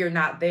there, but you're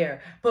not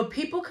there. But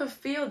people can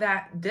feel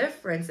that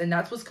difference. And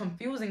that's what's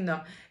confusing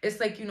them. It's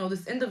like, you know,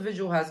 this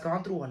individual has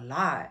gone through a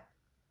lot.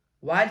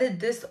 Why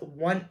did this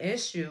one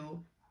issue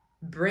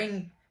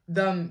bring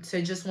them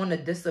to just want to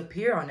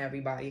disappear on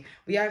everybody?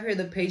 We have here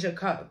the Page of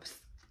Cups.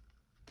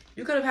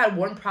 You could have had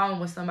one problem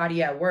with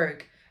somebody at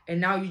work. And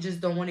now you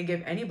just don't want to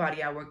give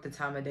anybody at work the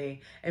time of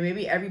day. And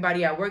maybe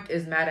everybody at work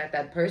is mad at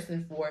that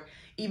person for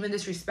even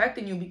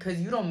disrespecting you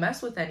because you don't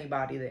mess with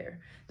anybody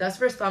there. That's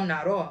for some,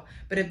 not all.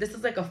 But if this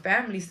is like a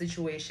family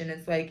situation,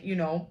 it's like, you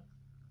know,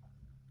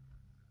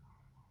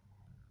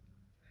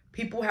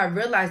 people have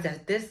realized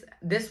that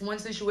this one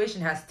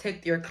situation has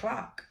ticked your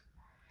clock.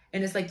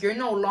 And it's like you're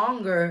no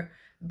longer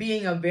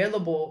being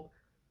available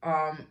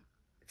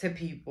to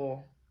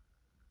people.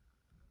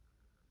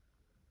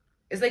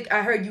 It's like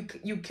I heard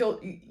you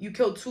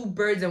killed 2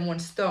 birds in 1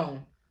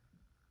 stone.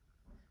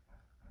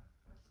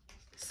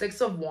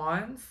 6 of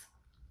Wands.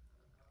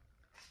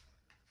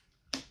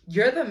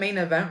 You're the main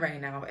event right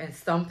now in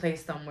some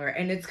place somewhere.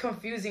 And it's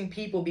confusing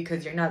people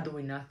because you're not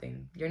doing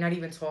nothing. You're not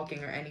even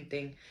talking or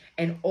anything.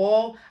 And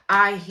all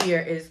I hear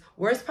is,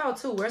 where's Pile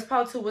 2? Where's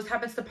Pile 2? What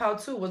happens to Pile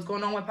 2? What's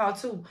going on with Pile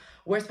 2?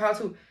 Where's Pile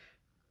 2?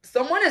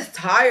 Someone is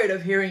tired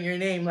of hearing your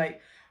name.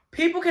 Like,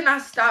 people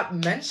cannot stop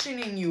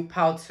mentioning you,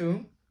 Pile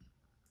 2.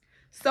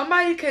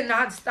 Somebody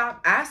cannot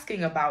stop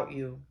asking about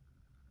you.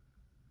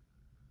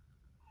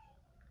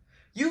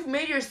 You've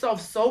made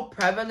yourself so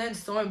prevalent,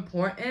 so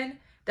important,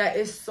 that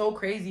is so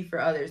crazy for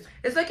others.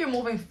 It's like you're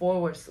moving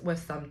forward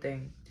with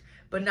something,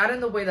 but not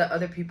in the way that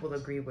other people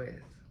agree with.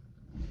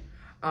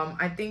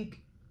 I think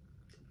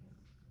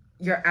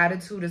your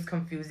attitude is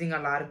confusing a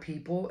lot of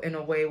people in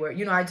a way where,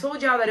 you know, I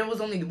told y'all that it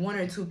was only 1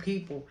 or 2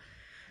 people,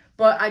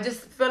 but I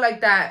just feel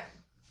like that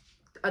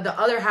the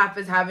other half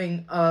is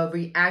having a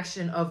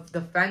reaction of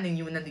defending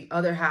you, and then the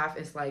other half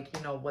is like,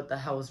 you know, what the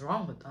hell is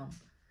wrong with them?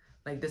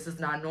 Like, this is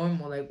not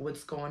normal. Like,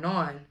 what's going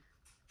on?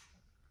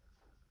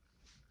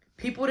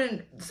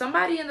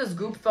 Somebody in this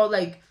group felt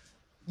like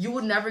you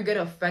would never get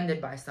offended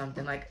by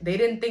something. Like, they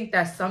didn't think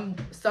that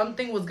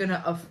something was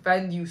gonna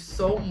offend you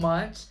so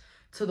much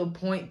to the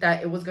point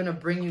that it was gonna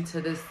bring you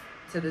to this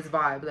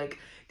vibe. Like,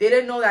 they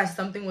didn't know that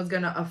something was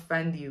gonna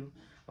offend you.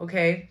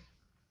 Okay?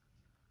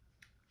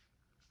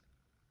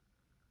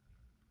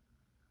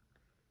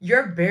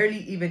 You're barely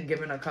even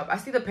given a cup. I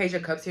see the Page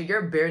of Cups here.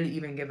 You're barely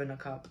even given a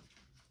cup.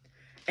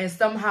 And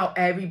somehow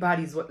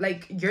everybody's,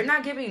 like, you're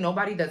not giving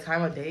nobody the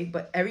time of day,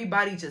 but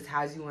everybody just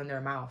has you in their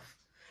mouth.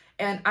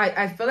 And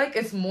I feel like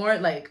it's more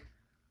like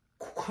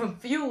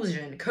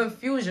confusion.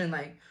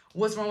 Like,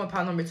 what's wrong with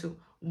pile number 2?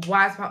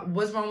 What's wrong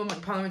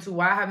with pile number 2?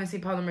 Why I haven't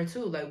seen pile number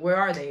 2? Like, where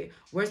are they?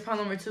 Where's pile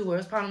number 2?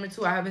 Where's pile number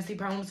 2? I haven't seen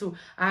pile number 2.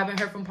 I haven't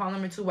heard from pile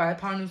number 2. Why is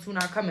pile number 2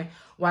 not coming?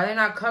 Why they're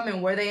not coming?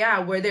 Where they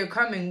at? Where they're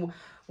coming?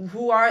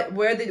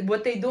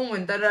 What they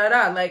doing? Da da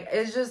da. Like,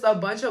 it's just a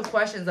bunch of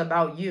questions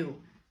about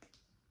you.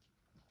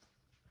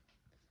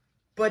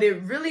 But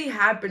it really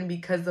happened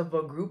because of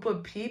a group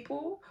of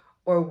people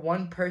or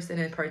one person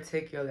in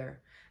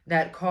particular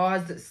that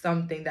caused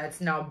something that's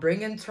now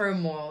bringing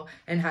turmoil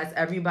and has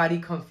everybody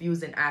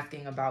confused and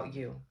asking about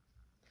you.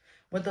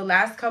 With the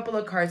last couple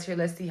of cards here,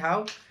 let's see,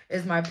 how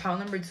is my pile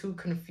number 2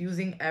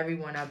 confusing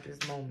everyone at this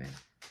moment?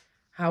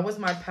 How is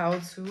my pile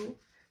 2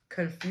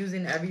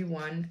 confusing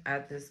everyone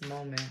at this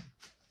moment?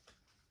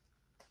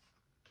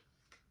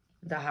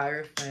 The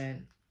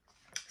Hierophant.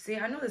 See,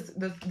 I know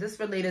this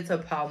related to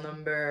pile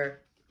number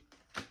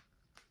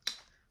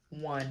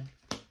 1.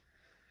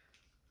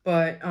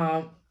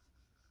 But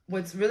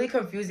what's really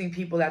confusing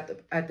people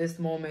at this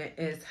moment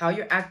is how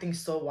you're acting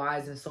so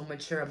wise and so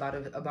mature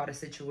about a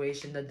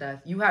situation, the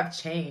Death. You have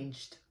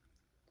changed,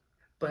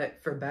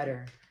 but for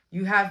better.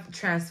 You have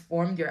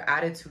transformed your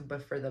attitude,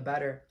 but for the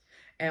better.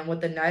 And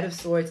with the Knight of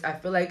Swords, I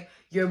feel like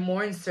you're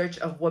more in search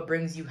of what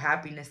brings you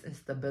happiness and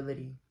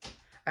stability.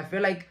 I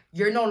feel like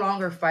you're no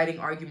longer fighting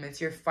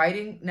arguments. You're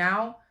fighting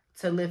now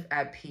to live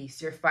at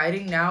peace. You're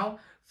fighting now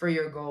for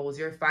your goals.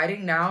 You're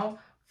fighting now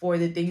for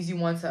the things you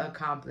want to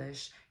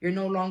accomplish. You're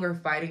no longer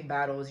fighting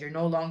battles. You're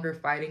no longer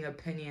fighting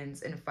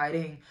opinions and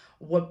fighting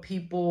what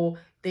people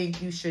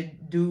think you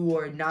should do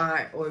or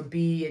not or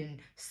be and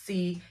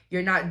see.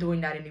 You're not doing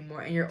that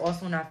anymore. And you're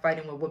also not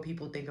fighting with what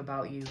people think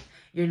about you.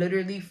 You're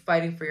literally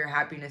fighting for your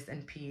happiness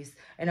and peace.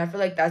 And I feel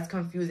like that's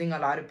confusing a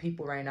lot of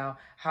people right now.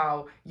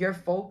 How you're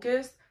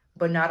focused,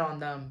 but not on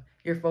them.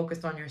 You're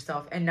focused on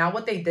yourself and not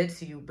what they did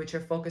to you, but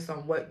you're focused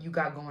on what you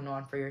got going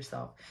on for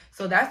yourself.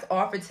 So that's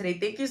all for today.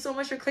 Thank you so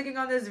much for clicking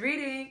on this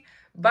reading.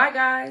 Bye,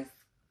 guys.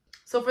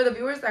 So for the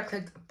viewers that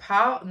clicked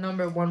pile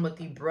number 1 with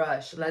the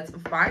brush, let's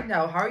find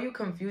out, how are you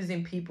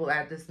confusing people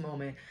at this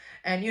moment?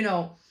 And, you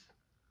know,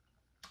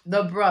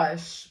 the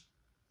brush,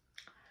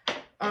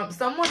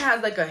 someone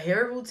has like a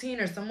hair routine,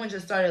 or someone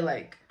just started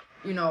like,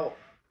 you know,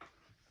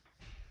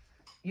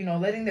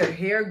 letting their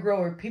hair grow,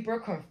 or people are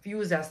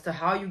confused as to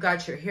how you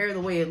got your hair the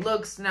way it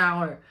looks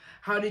now, or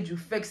how did you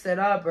fix it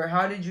up, or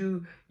how did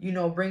you,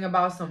 bring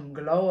about some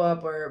glow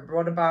up, or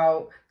brought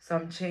about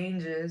some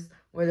changes,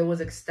 whether it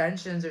was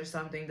extensions or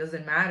something,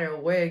 doesn't matter, a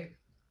wig,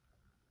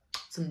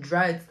 some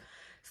dreads.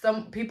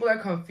 Some people are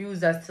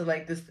confused as to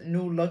like this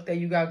new look that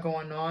you got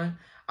going on.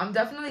 I'm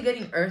definitely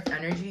getting earth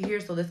energy here,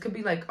 so this could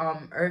be like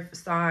earth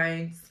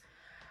signs.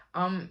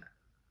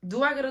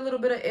 Do I get a little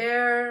bit of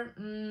air?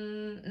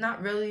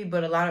 Not really,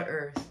 but a lot of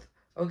earth.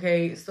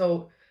 Okay,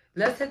 so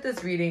let's hit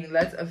this reading.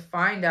 Let's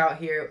find out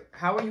here.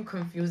 How are you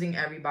confusing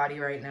everybody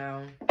right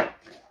now?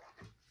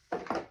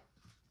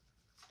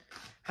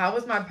 How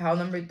is my pile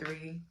number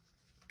 3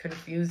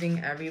 confusing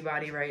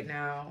everybody right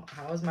now?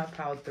 How is my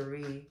pile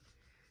 3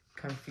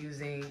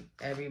 confusing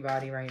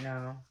everybody right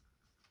now?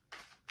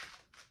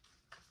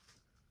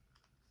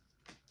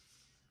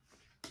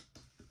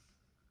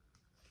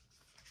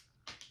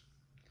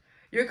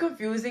 You're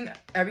confusing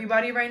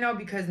everybody right now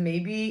because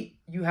maybe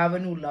you have a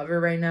new lover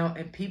right now,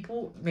 and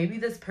people, maybe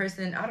this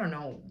person, I don't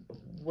know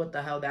what the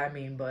hell that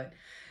mean, but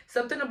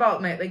something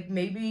about like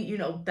maybe,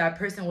 that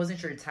person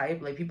wasn't your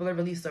type. Like, people are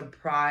really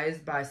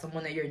surprised by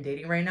someone that you're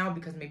dating right now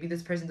because maybe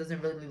this person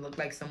doesn't really look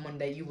like someone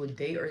that you would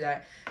date, or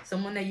that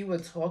someone that you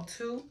would talk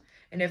to.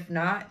 And if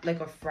not, like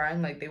a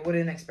friend, like they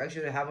wouldn't expect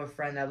you to have a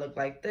friend that looked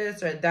like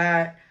this or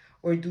that,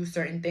 or do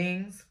certain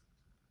things.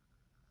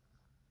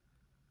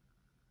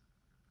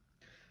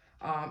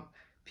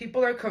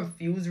 People are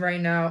confused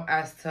right now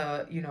as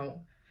to,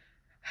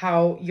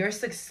 how you're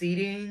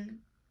succeeding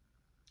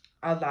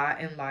a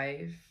lot in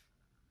life.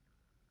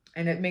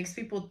 And it makes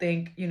people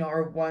think,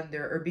 or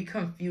wonder or be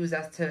confused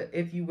as to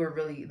if you were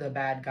really the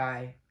bad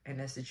guy in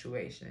a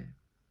situation.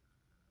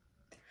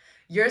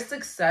 Your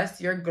success,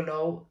 your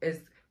glow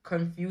is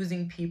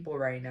confusing people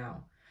right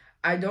now.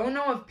 I don't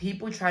know if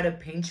people try to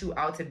paint you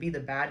out to be the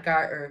bad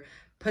guy, or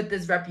put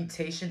this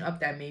reputation up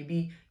that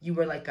maybe you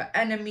were like an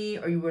enemy,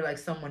 or you were like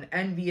someone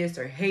envious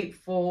or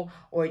hateful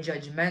or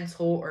judgmental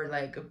or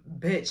like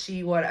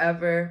bitchy,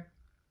 whatever.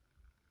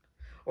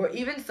 Or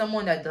even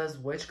someone that does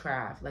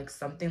witchcraft, like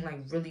something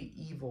like really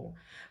evil.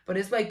 But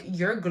it's like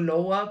your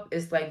glow up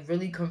is like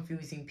really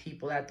confusing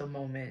people at the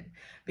moment.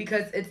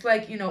 Because it's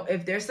like,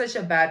 if they're such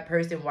a bad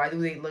person, why do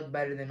they look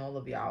better than all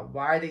of y'all?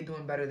 Why are they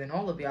doing better than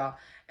all of y'all?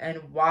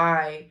 And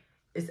why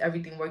is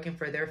everything working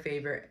for their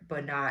favor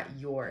but not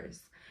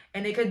yours?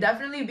 And it could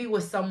definitely be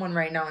with someone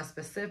right now in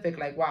specific,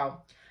 like,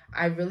 wow,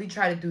 I really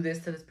try to do this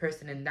to this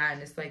person and that.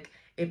 And it's like,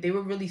 if they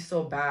were really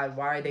so bad,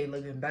 why are they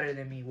living better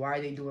than me? Why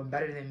are they doing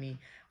better than me?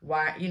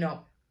 Why,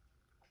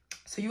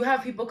 So you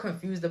have people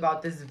confused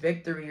about this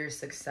victory or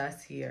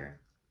success here.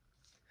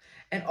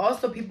 And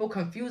also people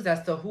confused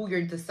as to who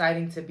you're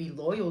deciding to be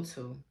loyal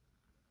to.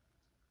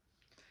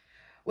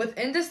 With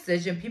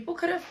indecision, people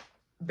could have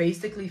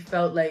basically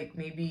felt like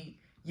maybe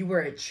you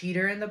were a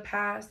cheater in the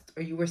past,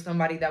 or you were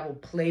somebody that will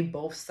play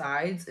both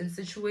sides in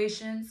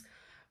situations,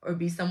 or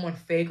be someone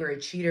fake or a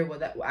cheater. Well,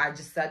 that I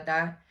just said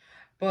that.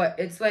 But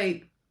it's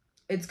like,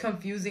 it's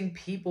confusing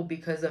people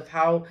because of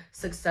how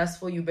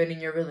successful you've been in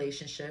your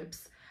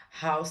relationships,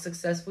 how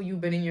successful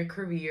you've been in your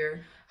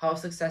career, how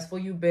successful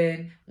you've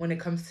been when it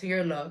comes to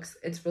your looks.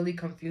 It's really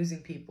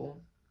confusing people.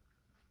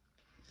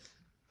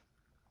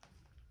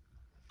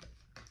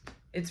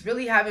 It's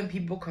really having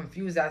people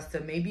confused as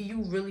to maybe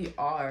you really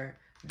are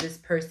this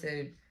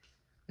person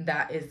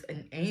that is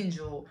an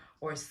angel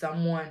or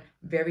someone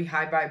very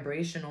high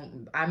vibrational.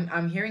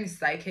 I'm hearing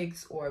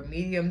psychics or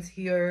mediums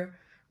here,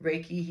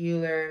 Reiki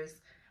healers,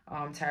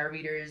 tarot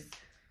readers,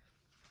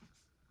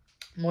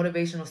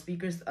 motivational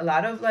speakers. A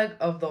lot of like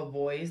of the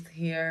voice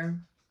here.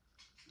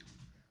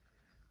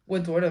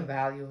 With door to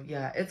value,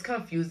 yeah, it's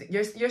confusing.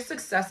 Your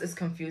success is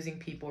confusing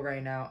people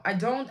right now.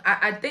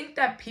 I think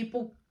that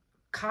people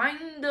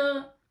kind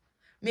of,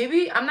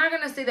 maybe, I'm not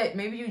gonna say that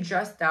maybe you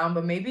dress down,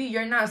 but maybe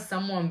you're not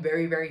someone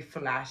very, very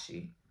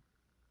flashy.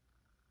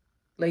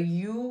 Like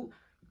you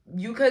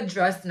could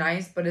dress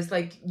nice, but it's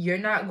like you're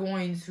not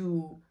going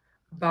to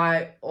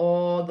buy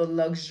all the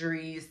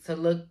luxuries to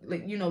look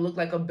like, you know, look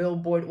like a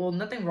billboard. Well,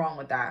 nothing wrong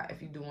with that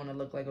if you do want to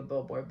look like a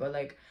billboard, but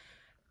like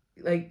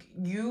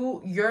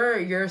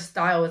your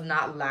style is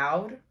not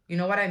loud. You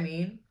know what I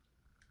mean?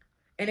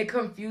 And it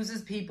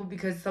confuses people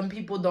because some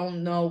people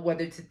don't know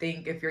whether to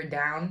think if you're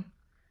down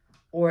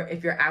or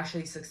if you're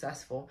actually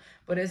successful.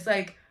 But it's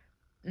like,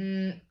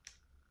 it's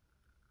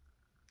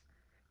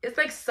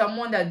like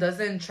someone that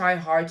doesn't try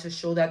hard to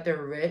show that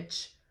they're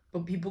rich,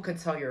 but people could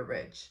tell you're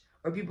rich.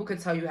 Or people could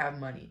tell you have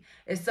money.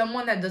 It's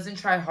someone that doesn't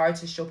try hard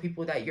to show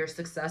people that you're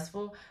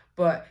successful,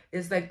 but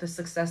it's like the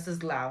success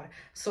is loud.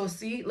 So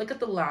see, look at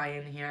the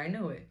lion here. I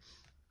knew it.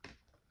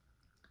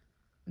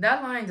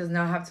 That lion does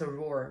not have to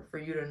roar for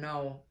you to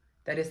know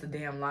that it's the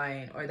damn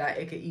lion or that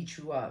it could eat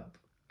you up.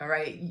 All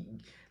right?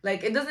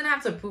 Like, it doesn't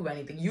have to prove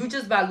anything. You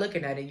just by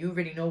looking at it, you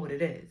already know what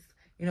it is.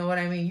 You know what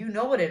I mean? You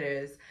know what it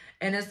is.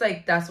 And it's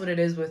like, that's what it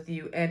is with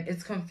you. And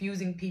it's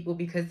confusing people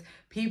because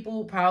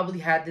people probably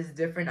had this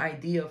different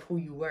idea of who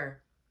you were.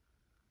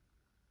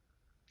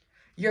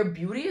 Your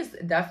beauty is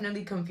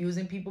definitely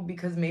confusing people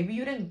because maybe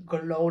you didn't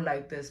glow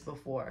like this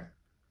before.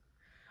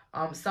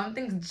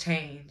 Something's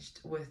changed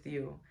with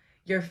you.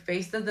 Your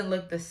face doesn't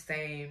look the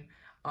same.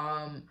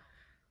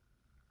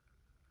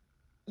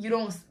 You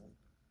don't,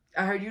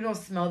 I heard you don't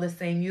smell the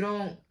same. You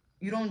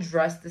don't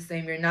dress the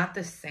same. You're not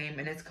the same.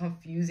 And it's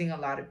confusing a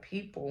lot of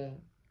people.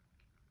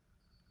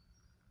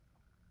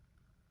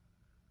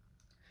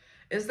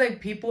 It's like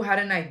people had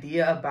an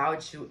idea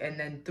about you, and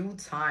then through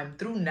time,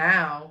 through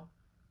now,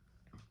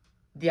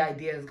 the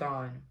idea is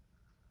gone.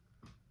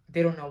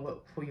 They don't know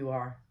who you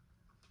are.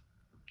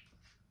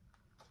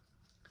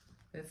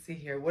 Let's see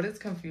here. What is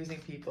confusing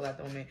people at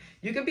the moment?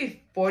 You could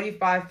be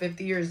 45,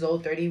 50 years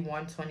old,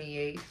 31,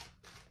 28,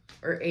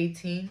 or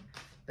 18.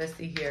 Let's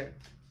see here.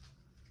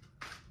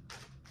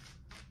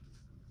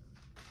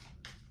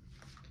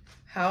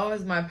 How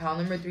is my pile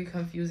number 3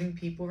 confusing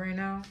people right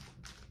now?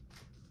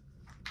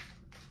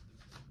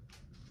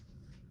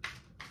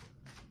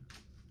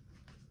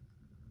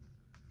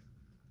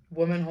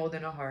 Woman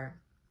holding a heart.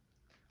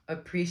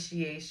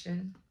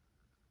 Appreciation.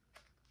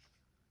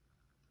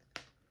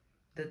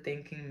 The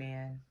thinking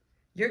man.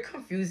 You're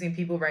confusing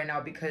people right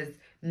now because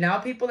now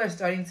people are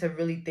starting to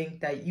really think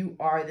that you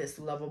are this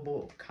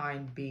lovable,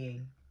 kind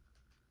being.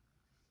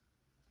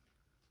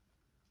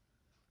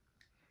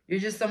 You're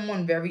just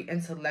someone very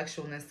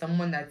intellectual and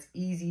someone that's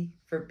easy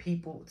for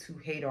people to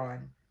hate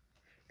on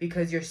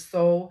because you're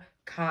so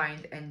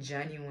kind and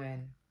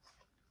genuine.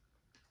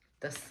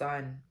 The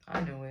sun.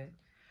 I knew it.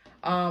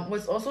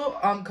 What's also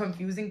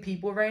confusing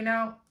people right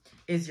now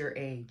is your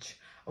age.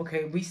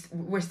 Okay,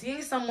 we're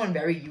seeing someone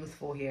very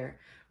youthful here.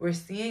 We're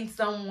seeing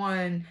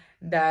someone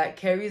that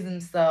carries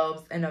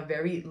themselves in a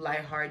very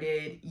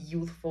lighthearted,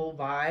 youthful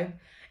vibe.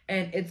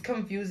 And it's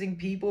confusing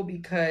people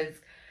because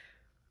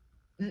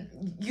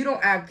you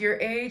don't act your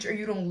age or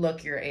you don't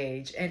look your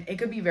age. And it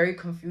could be very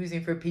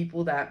confusing for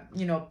people that,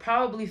 you know,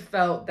 probably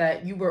felt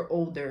that you were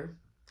older.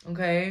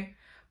 Okay?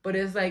 But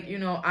it's like, you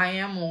know, I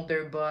am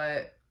older,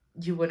 but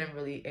you wouldn't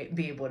really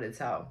be able to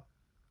tell.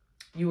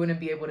 You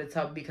wouldn't be able to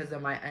tell because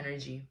of my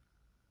energy.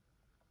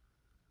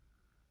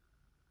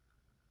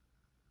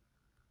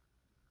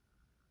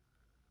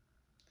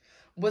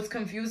 What's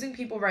confusing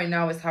people right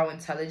now is how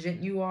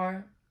intelligent you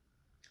are.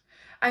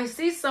 I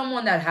see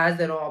someone that has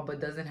it all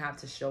but doesn't have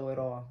to show it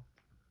all.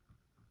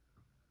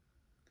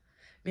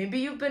 Maybe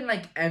you've been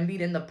like envied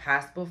in the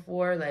past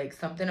before, like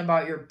something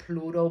about your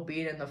Pluto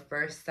being in the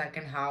first,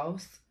 second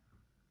house.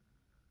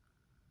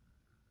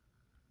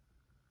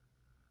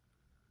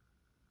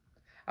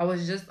 I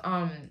was just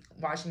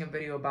watching a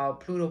video about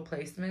Pluto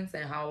placements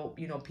and how,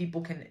 you know,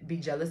 people can be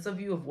jealous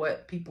of you, of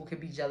what people can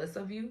be jealous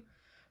of you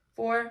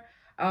for.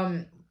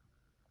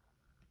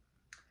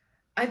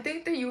 I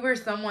think that you were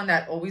someone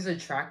that always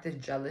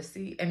attracted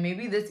jealousy, and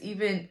maybe this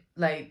even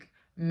like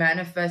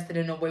manifested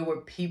in a way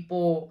where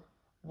people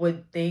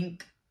would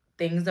think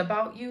things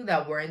about you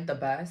that weren't the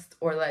best,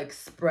 or like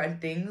spread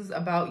things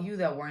about you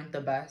that weren't the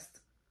best.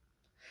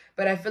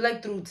 But I feel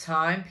like through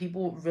time,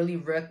 people really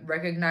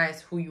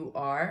recognize who you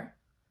are.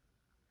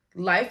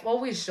 Life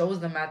always shows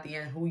them at the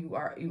end who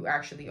you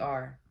actually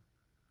are.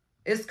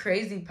 It's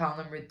crazy, pile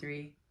number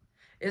 3.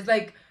 It's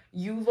like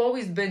you've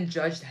always been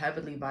judged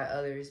heavily by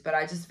others, but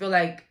I just feel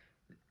like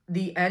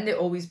the end, it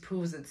always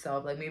proves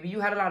itself. Like maybe you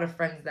had a lot of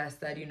friends that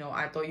said, you know,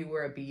 I thought you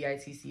were a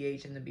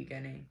bitch in the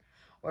beginning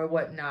or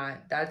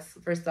whatnot. That's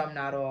for some,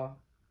 not all.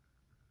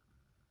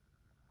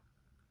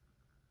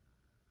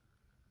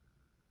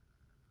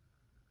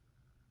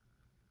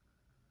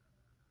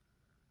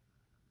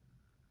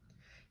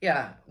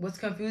 Yeah, what's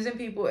confusing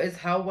people is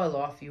how well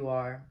off you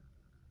are.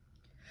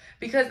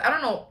 Because I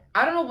don't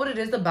know what it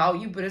is about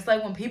you, but it's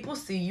like when people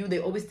see you, they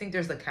always think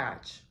there's a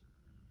catch.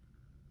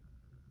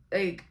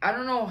 Like, I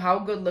don't know how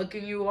good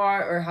looking you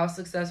are or how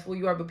successful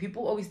you are, but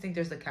people always think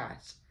there's a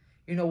catch.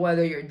 You know,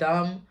 whether you're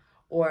dumb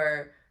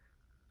or,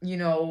 you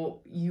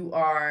know, you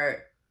are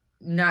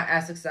not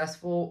as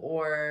successful,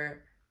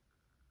 or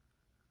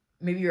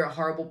maybe you're a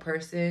horrible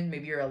person,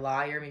 maybe you're a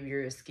liar, maybe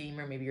you're a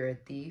schemer, maybe you're a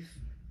thief.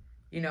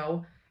 You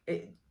know,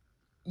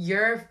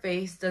 your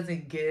face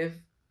doesn't give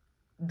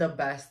the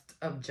best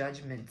of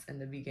judgments in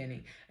the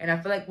beginning. And I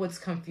feel like what's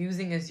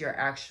confusing is your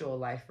actual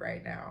life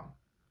right now.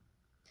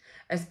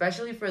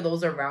 Especially for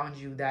those around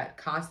you that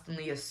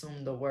constantly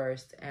assume the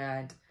worst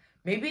and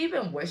maybe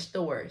even wish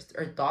the worst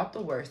or thought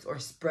the worst or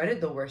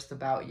spreaded the worst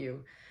about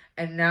you.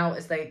 And now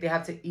it's like they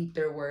have to eat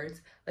their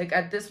words. Like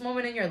at this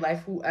moment in your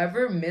life,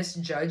 whoever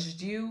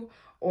misjudged you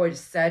or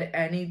said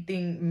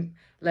anything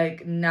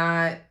like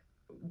not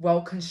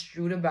well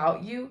construed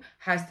about you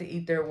has to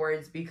eat their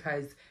words,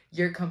 because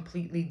you're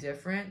completely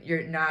different.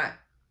 You're not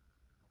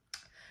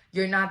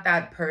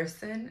that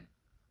person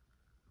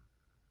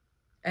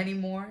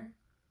anymore.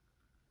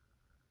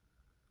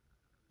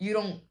 You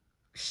don't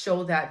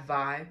show that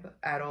vibe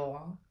at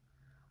all.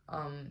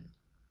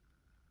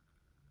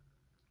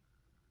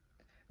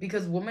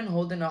 Because woman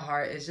holding a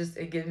heart is just,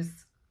 it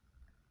gives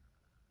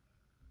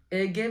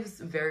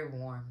very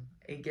warm.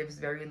 It gives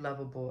very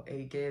lovable.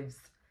 It gives,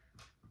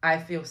 I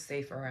feel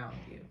safe around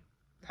you.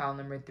 Pile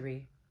number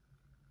 3.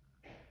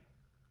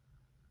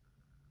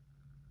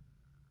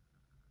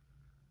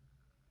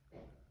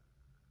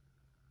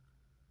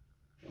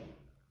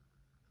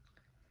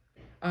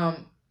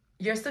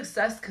 Your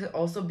success could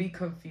also be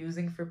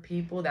confusing for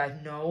people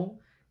that know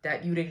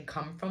that you didn't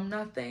come from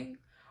nothing,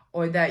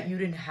 or that you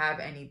didn't have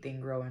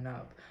anything growing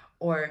up,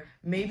 or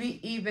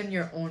maybe even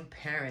your own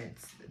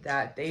parents,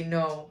 that they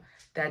know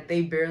that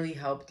they barely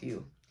helped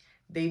you.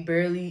 They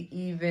barely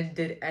even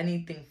did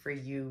anything for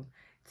you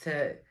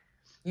to,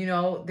 you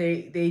know,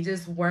 they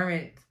just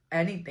weren't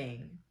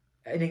anything.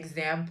 An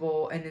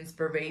example, an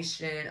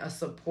inspiration, a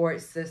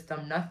support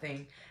system,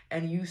 nothing.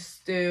 And you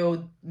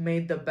still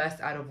made the best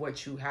out of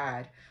what you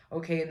had.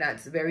 Okay, and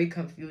that's very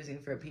confusing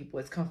for people.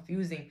 It's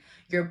confusing.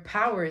 Your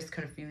power is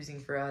confusing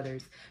for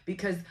others,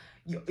 because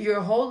your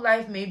whole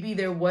life, maybe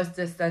there was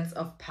this sense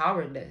of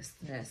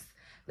powerlessness.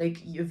 Like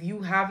if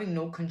you having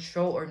no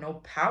control or no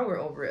power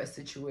over a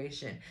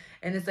situation.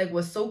 And it's like,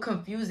 what's so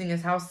confusing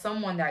is how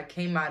someone that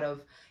came out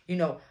of, you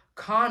know,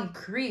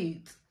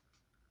 concrete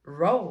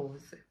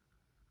rose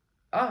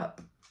up.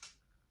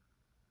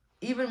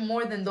 Even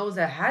more than those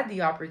that had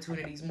the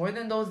opportunities, more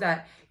than those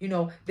that, you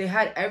know, they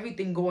had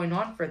everything going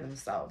on for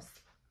themselves.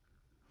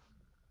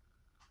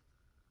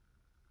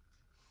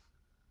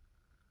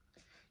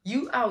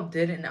 You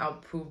outdid and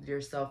outproved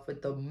yourself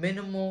with the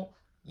minimal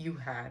you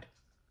had.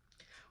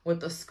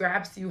 With the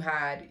scraps you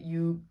had,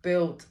 you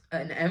built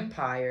an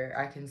empire,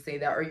 I can say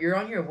that, or you're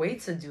on your way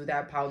to do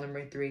that, pile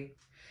number 3.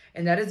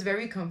 And that is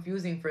very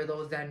confusing for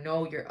those that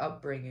know your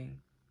upbringing.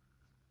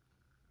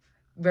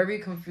 Very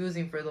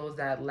confusing for those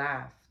that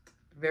laughed.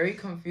 Very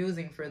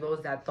confusing for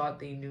those that thought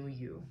they knew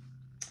you.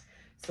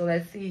 So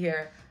let's see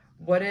here.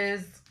 What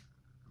is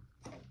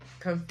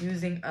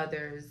confusing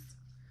others?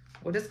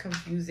 What is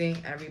confusing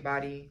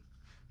everybody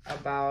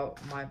about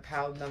my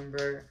pile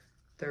number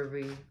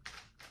 3?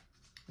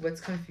 What's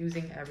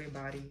confusing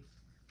everybody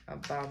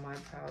about my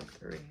pile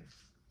 3?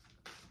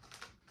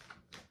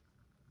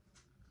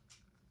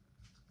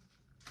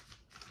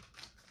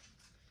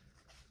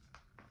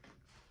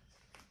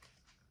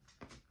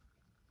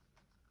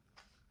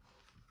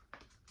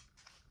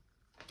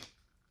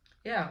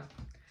 Yeah.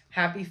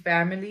 Happy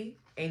family,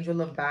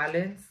 angel of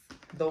balance,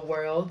 the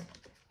world,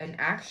 and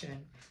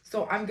action.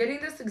 So I'm getting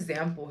this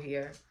example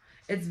here.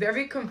 It's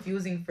very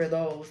confusing for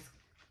those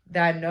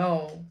that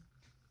know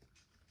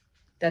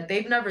that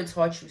they've never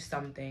taught you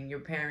something. Your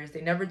parents,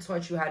 they never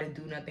taught you how to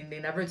do nothing. They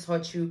never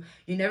taught you,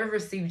 you never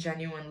received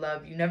genuine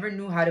love. You never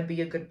knew how to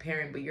be a good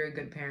parent, but you're a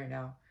good parent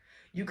now.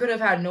 You could have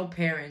had no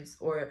parents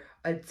or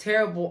a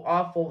terrible,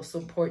 awful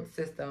support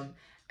system,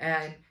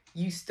 and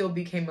you still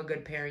became a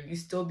good parent. You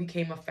still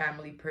became a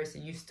family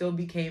person. You still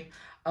became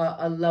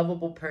a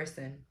lovable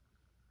person.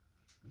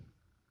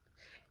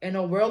 In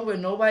a world where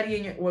nobody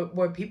in your,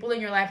 where people in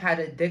your life had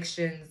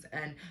addictions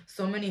and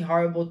so many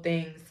horrible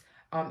things,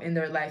 in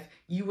their life.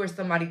 You were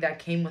somebody that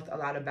came with a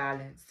lot of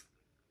balance.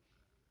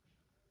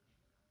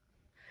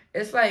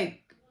 It's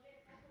like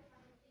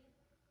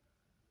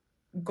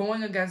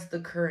going against the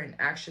current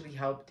actually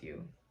helped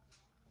you.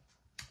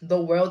 The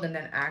world and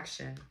then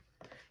action.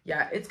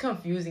 Yeah, it's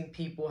confusing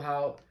people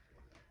how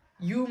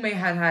you may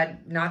have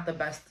had not the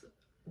best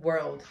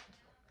world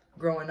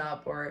growing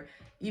up or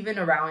even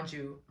around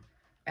you,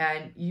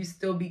 and you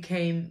still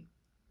became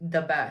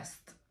the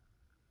best.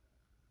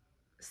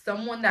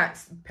 Someone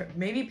that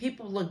maybe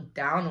people look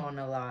down on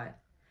a lot,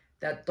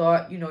 that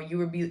thought, you know, you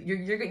were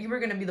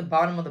going to be the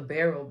bottom of the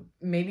barrel,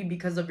 maybe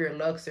because of your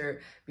looks or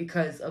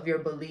because of your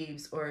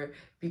beliefs or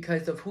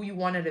because of who you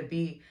wanted to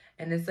be.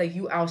 And it's like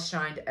you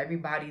outshined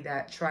everybody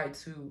that tried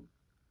to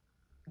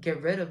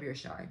get rid of your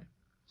shine.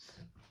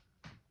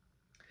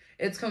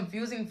 It's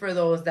confusing for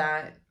those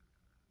that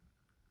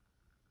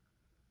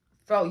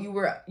felt you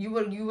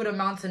would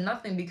amount to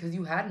nothing because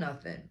you had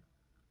nothing.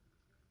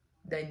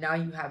 Then now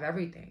you have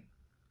everything.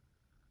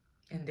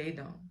 And they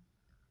don't.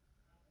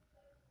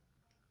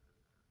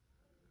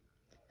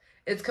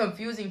 It's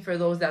confusing for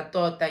those that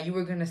thought that you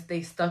were going to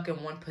stay stuck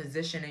in one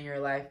position in your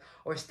life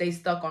or stay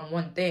stuck on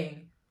one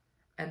thing,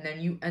 and then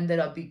you ended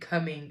up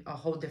becoming a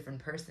whole different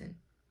person.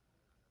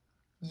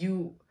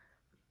 You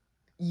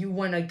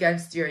went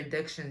against your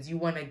addictions. You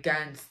went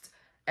against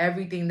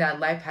everything that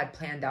life had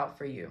planned out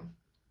for you.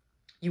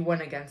 You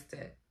went against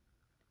it.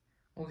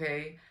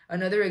 Okay?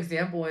 Another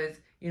example is,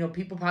 you know,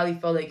 people probably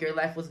felt like your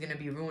life was going to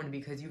be ruined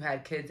because you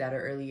had kids at an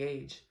early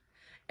age.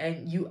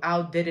 And you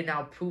outdid and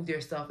outproved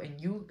yourself. And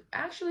you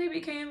actually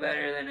became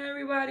better than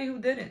everybody who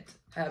didn't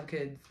have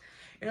kids.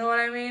 You know what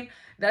I mean?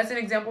 That's an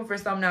example for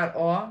some, not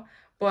all.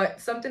 But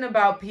something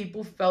about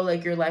people felt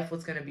like your life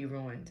was going to be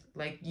ruined.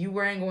 Like you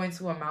weren't going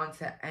to amount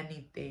to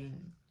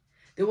anything.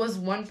 There was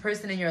one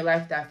person in your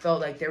life that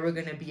felt like they were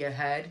going to be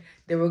ahead.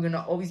 They were going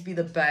to always be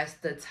the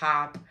best, the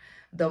top,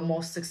 the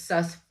most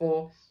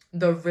successful,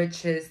 the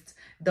richest,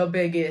 the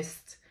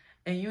biggest.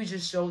 And you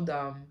just showed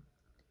them.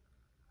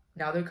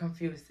 Now they're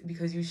confused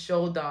because you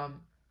showed them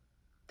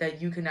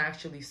that you can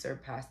actually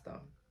surpass them.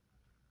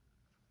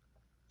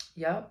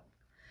 Yep.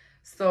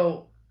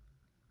 So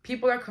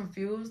people are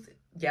confused,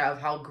 yeah, of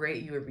how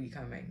great you are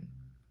becoming.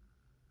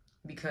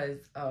 Because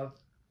of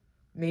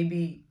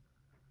maybe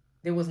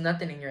there was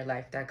nothing in your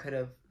life that could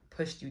have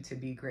pushed you to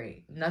be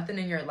great. Nothing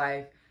in your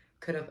life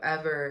could have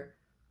ever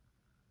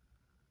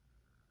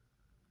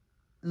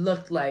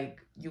looked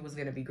like you was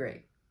going to be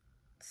great.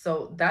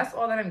 So that's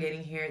all that I'm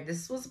getting here.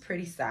 This was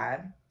pretty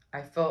sad.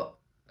 I felt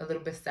a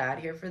little bit sad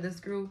here for this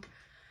group.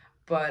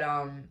 But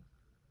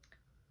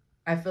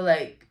I feel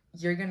like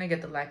you're going to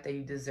get the life that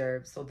you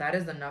deserve. So that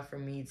is enough for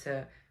me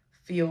to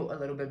feel a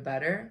little bit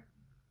better.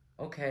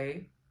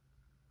 Okay.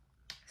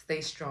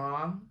 Stay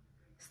strong.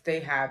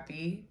 Stay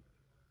happy.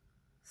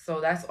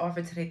 So that's all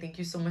for today. Thank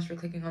you so much for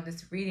clicking on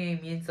this reading.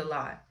 It means a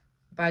lot.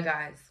 Bye,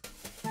 guys.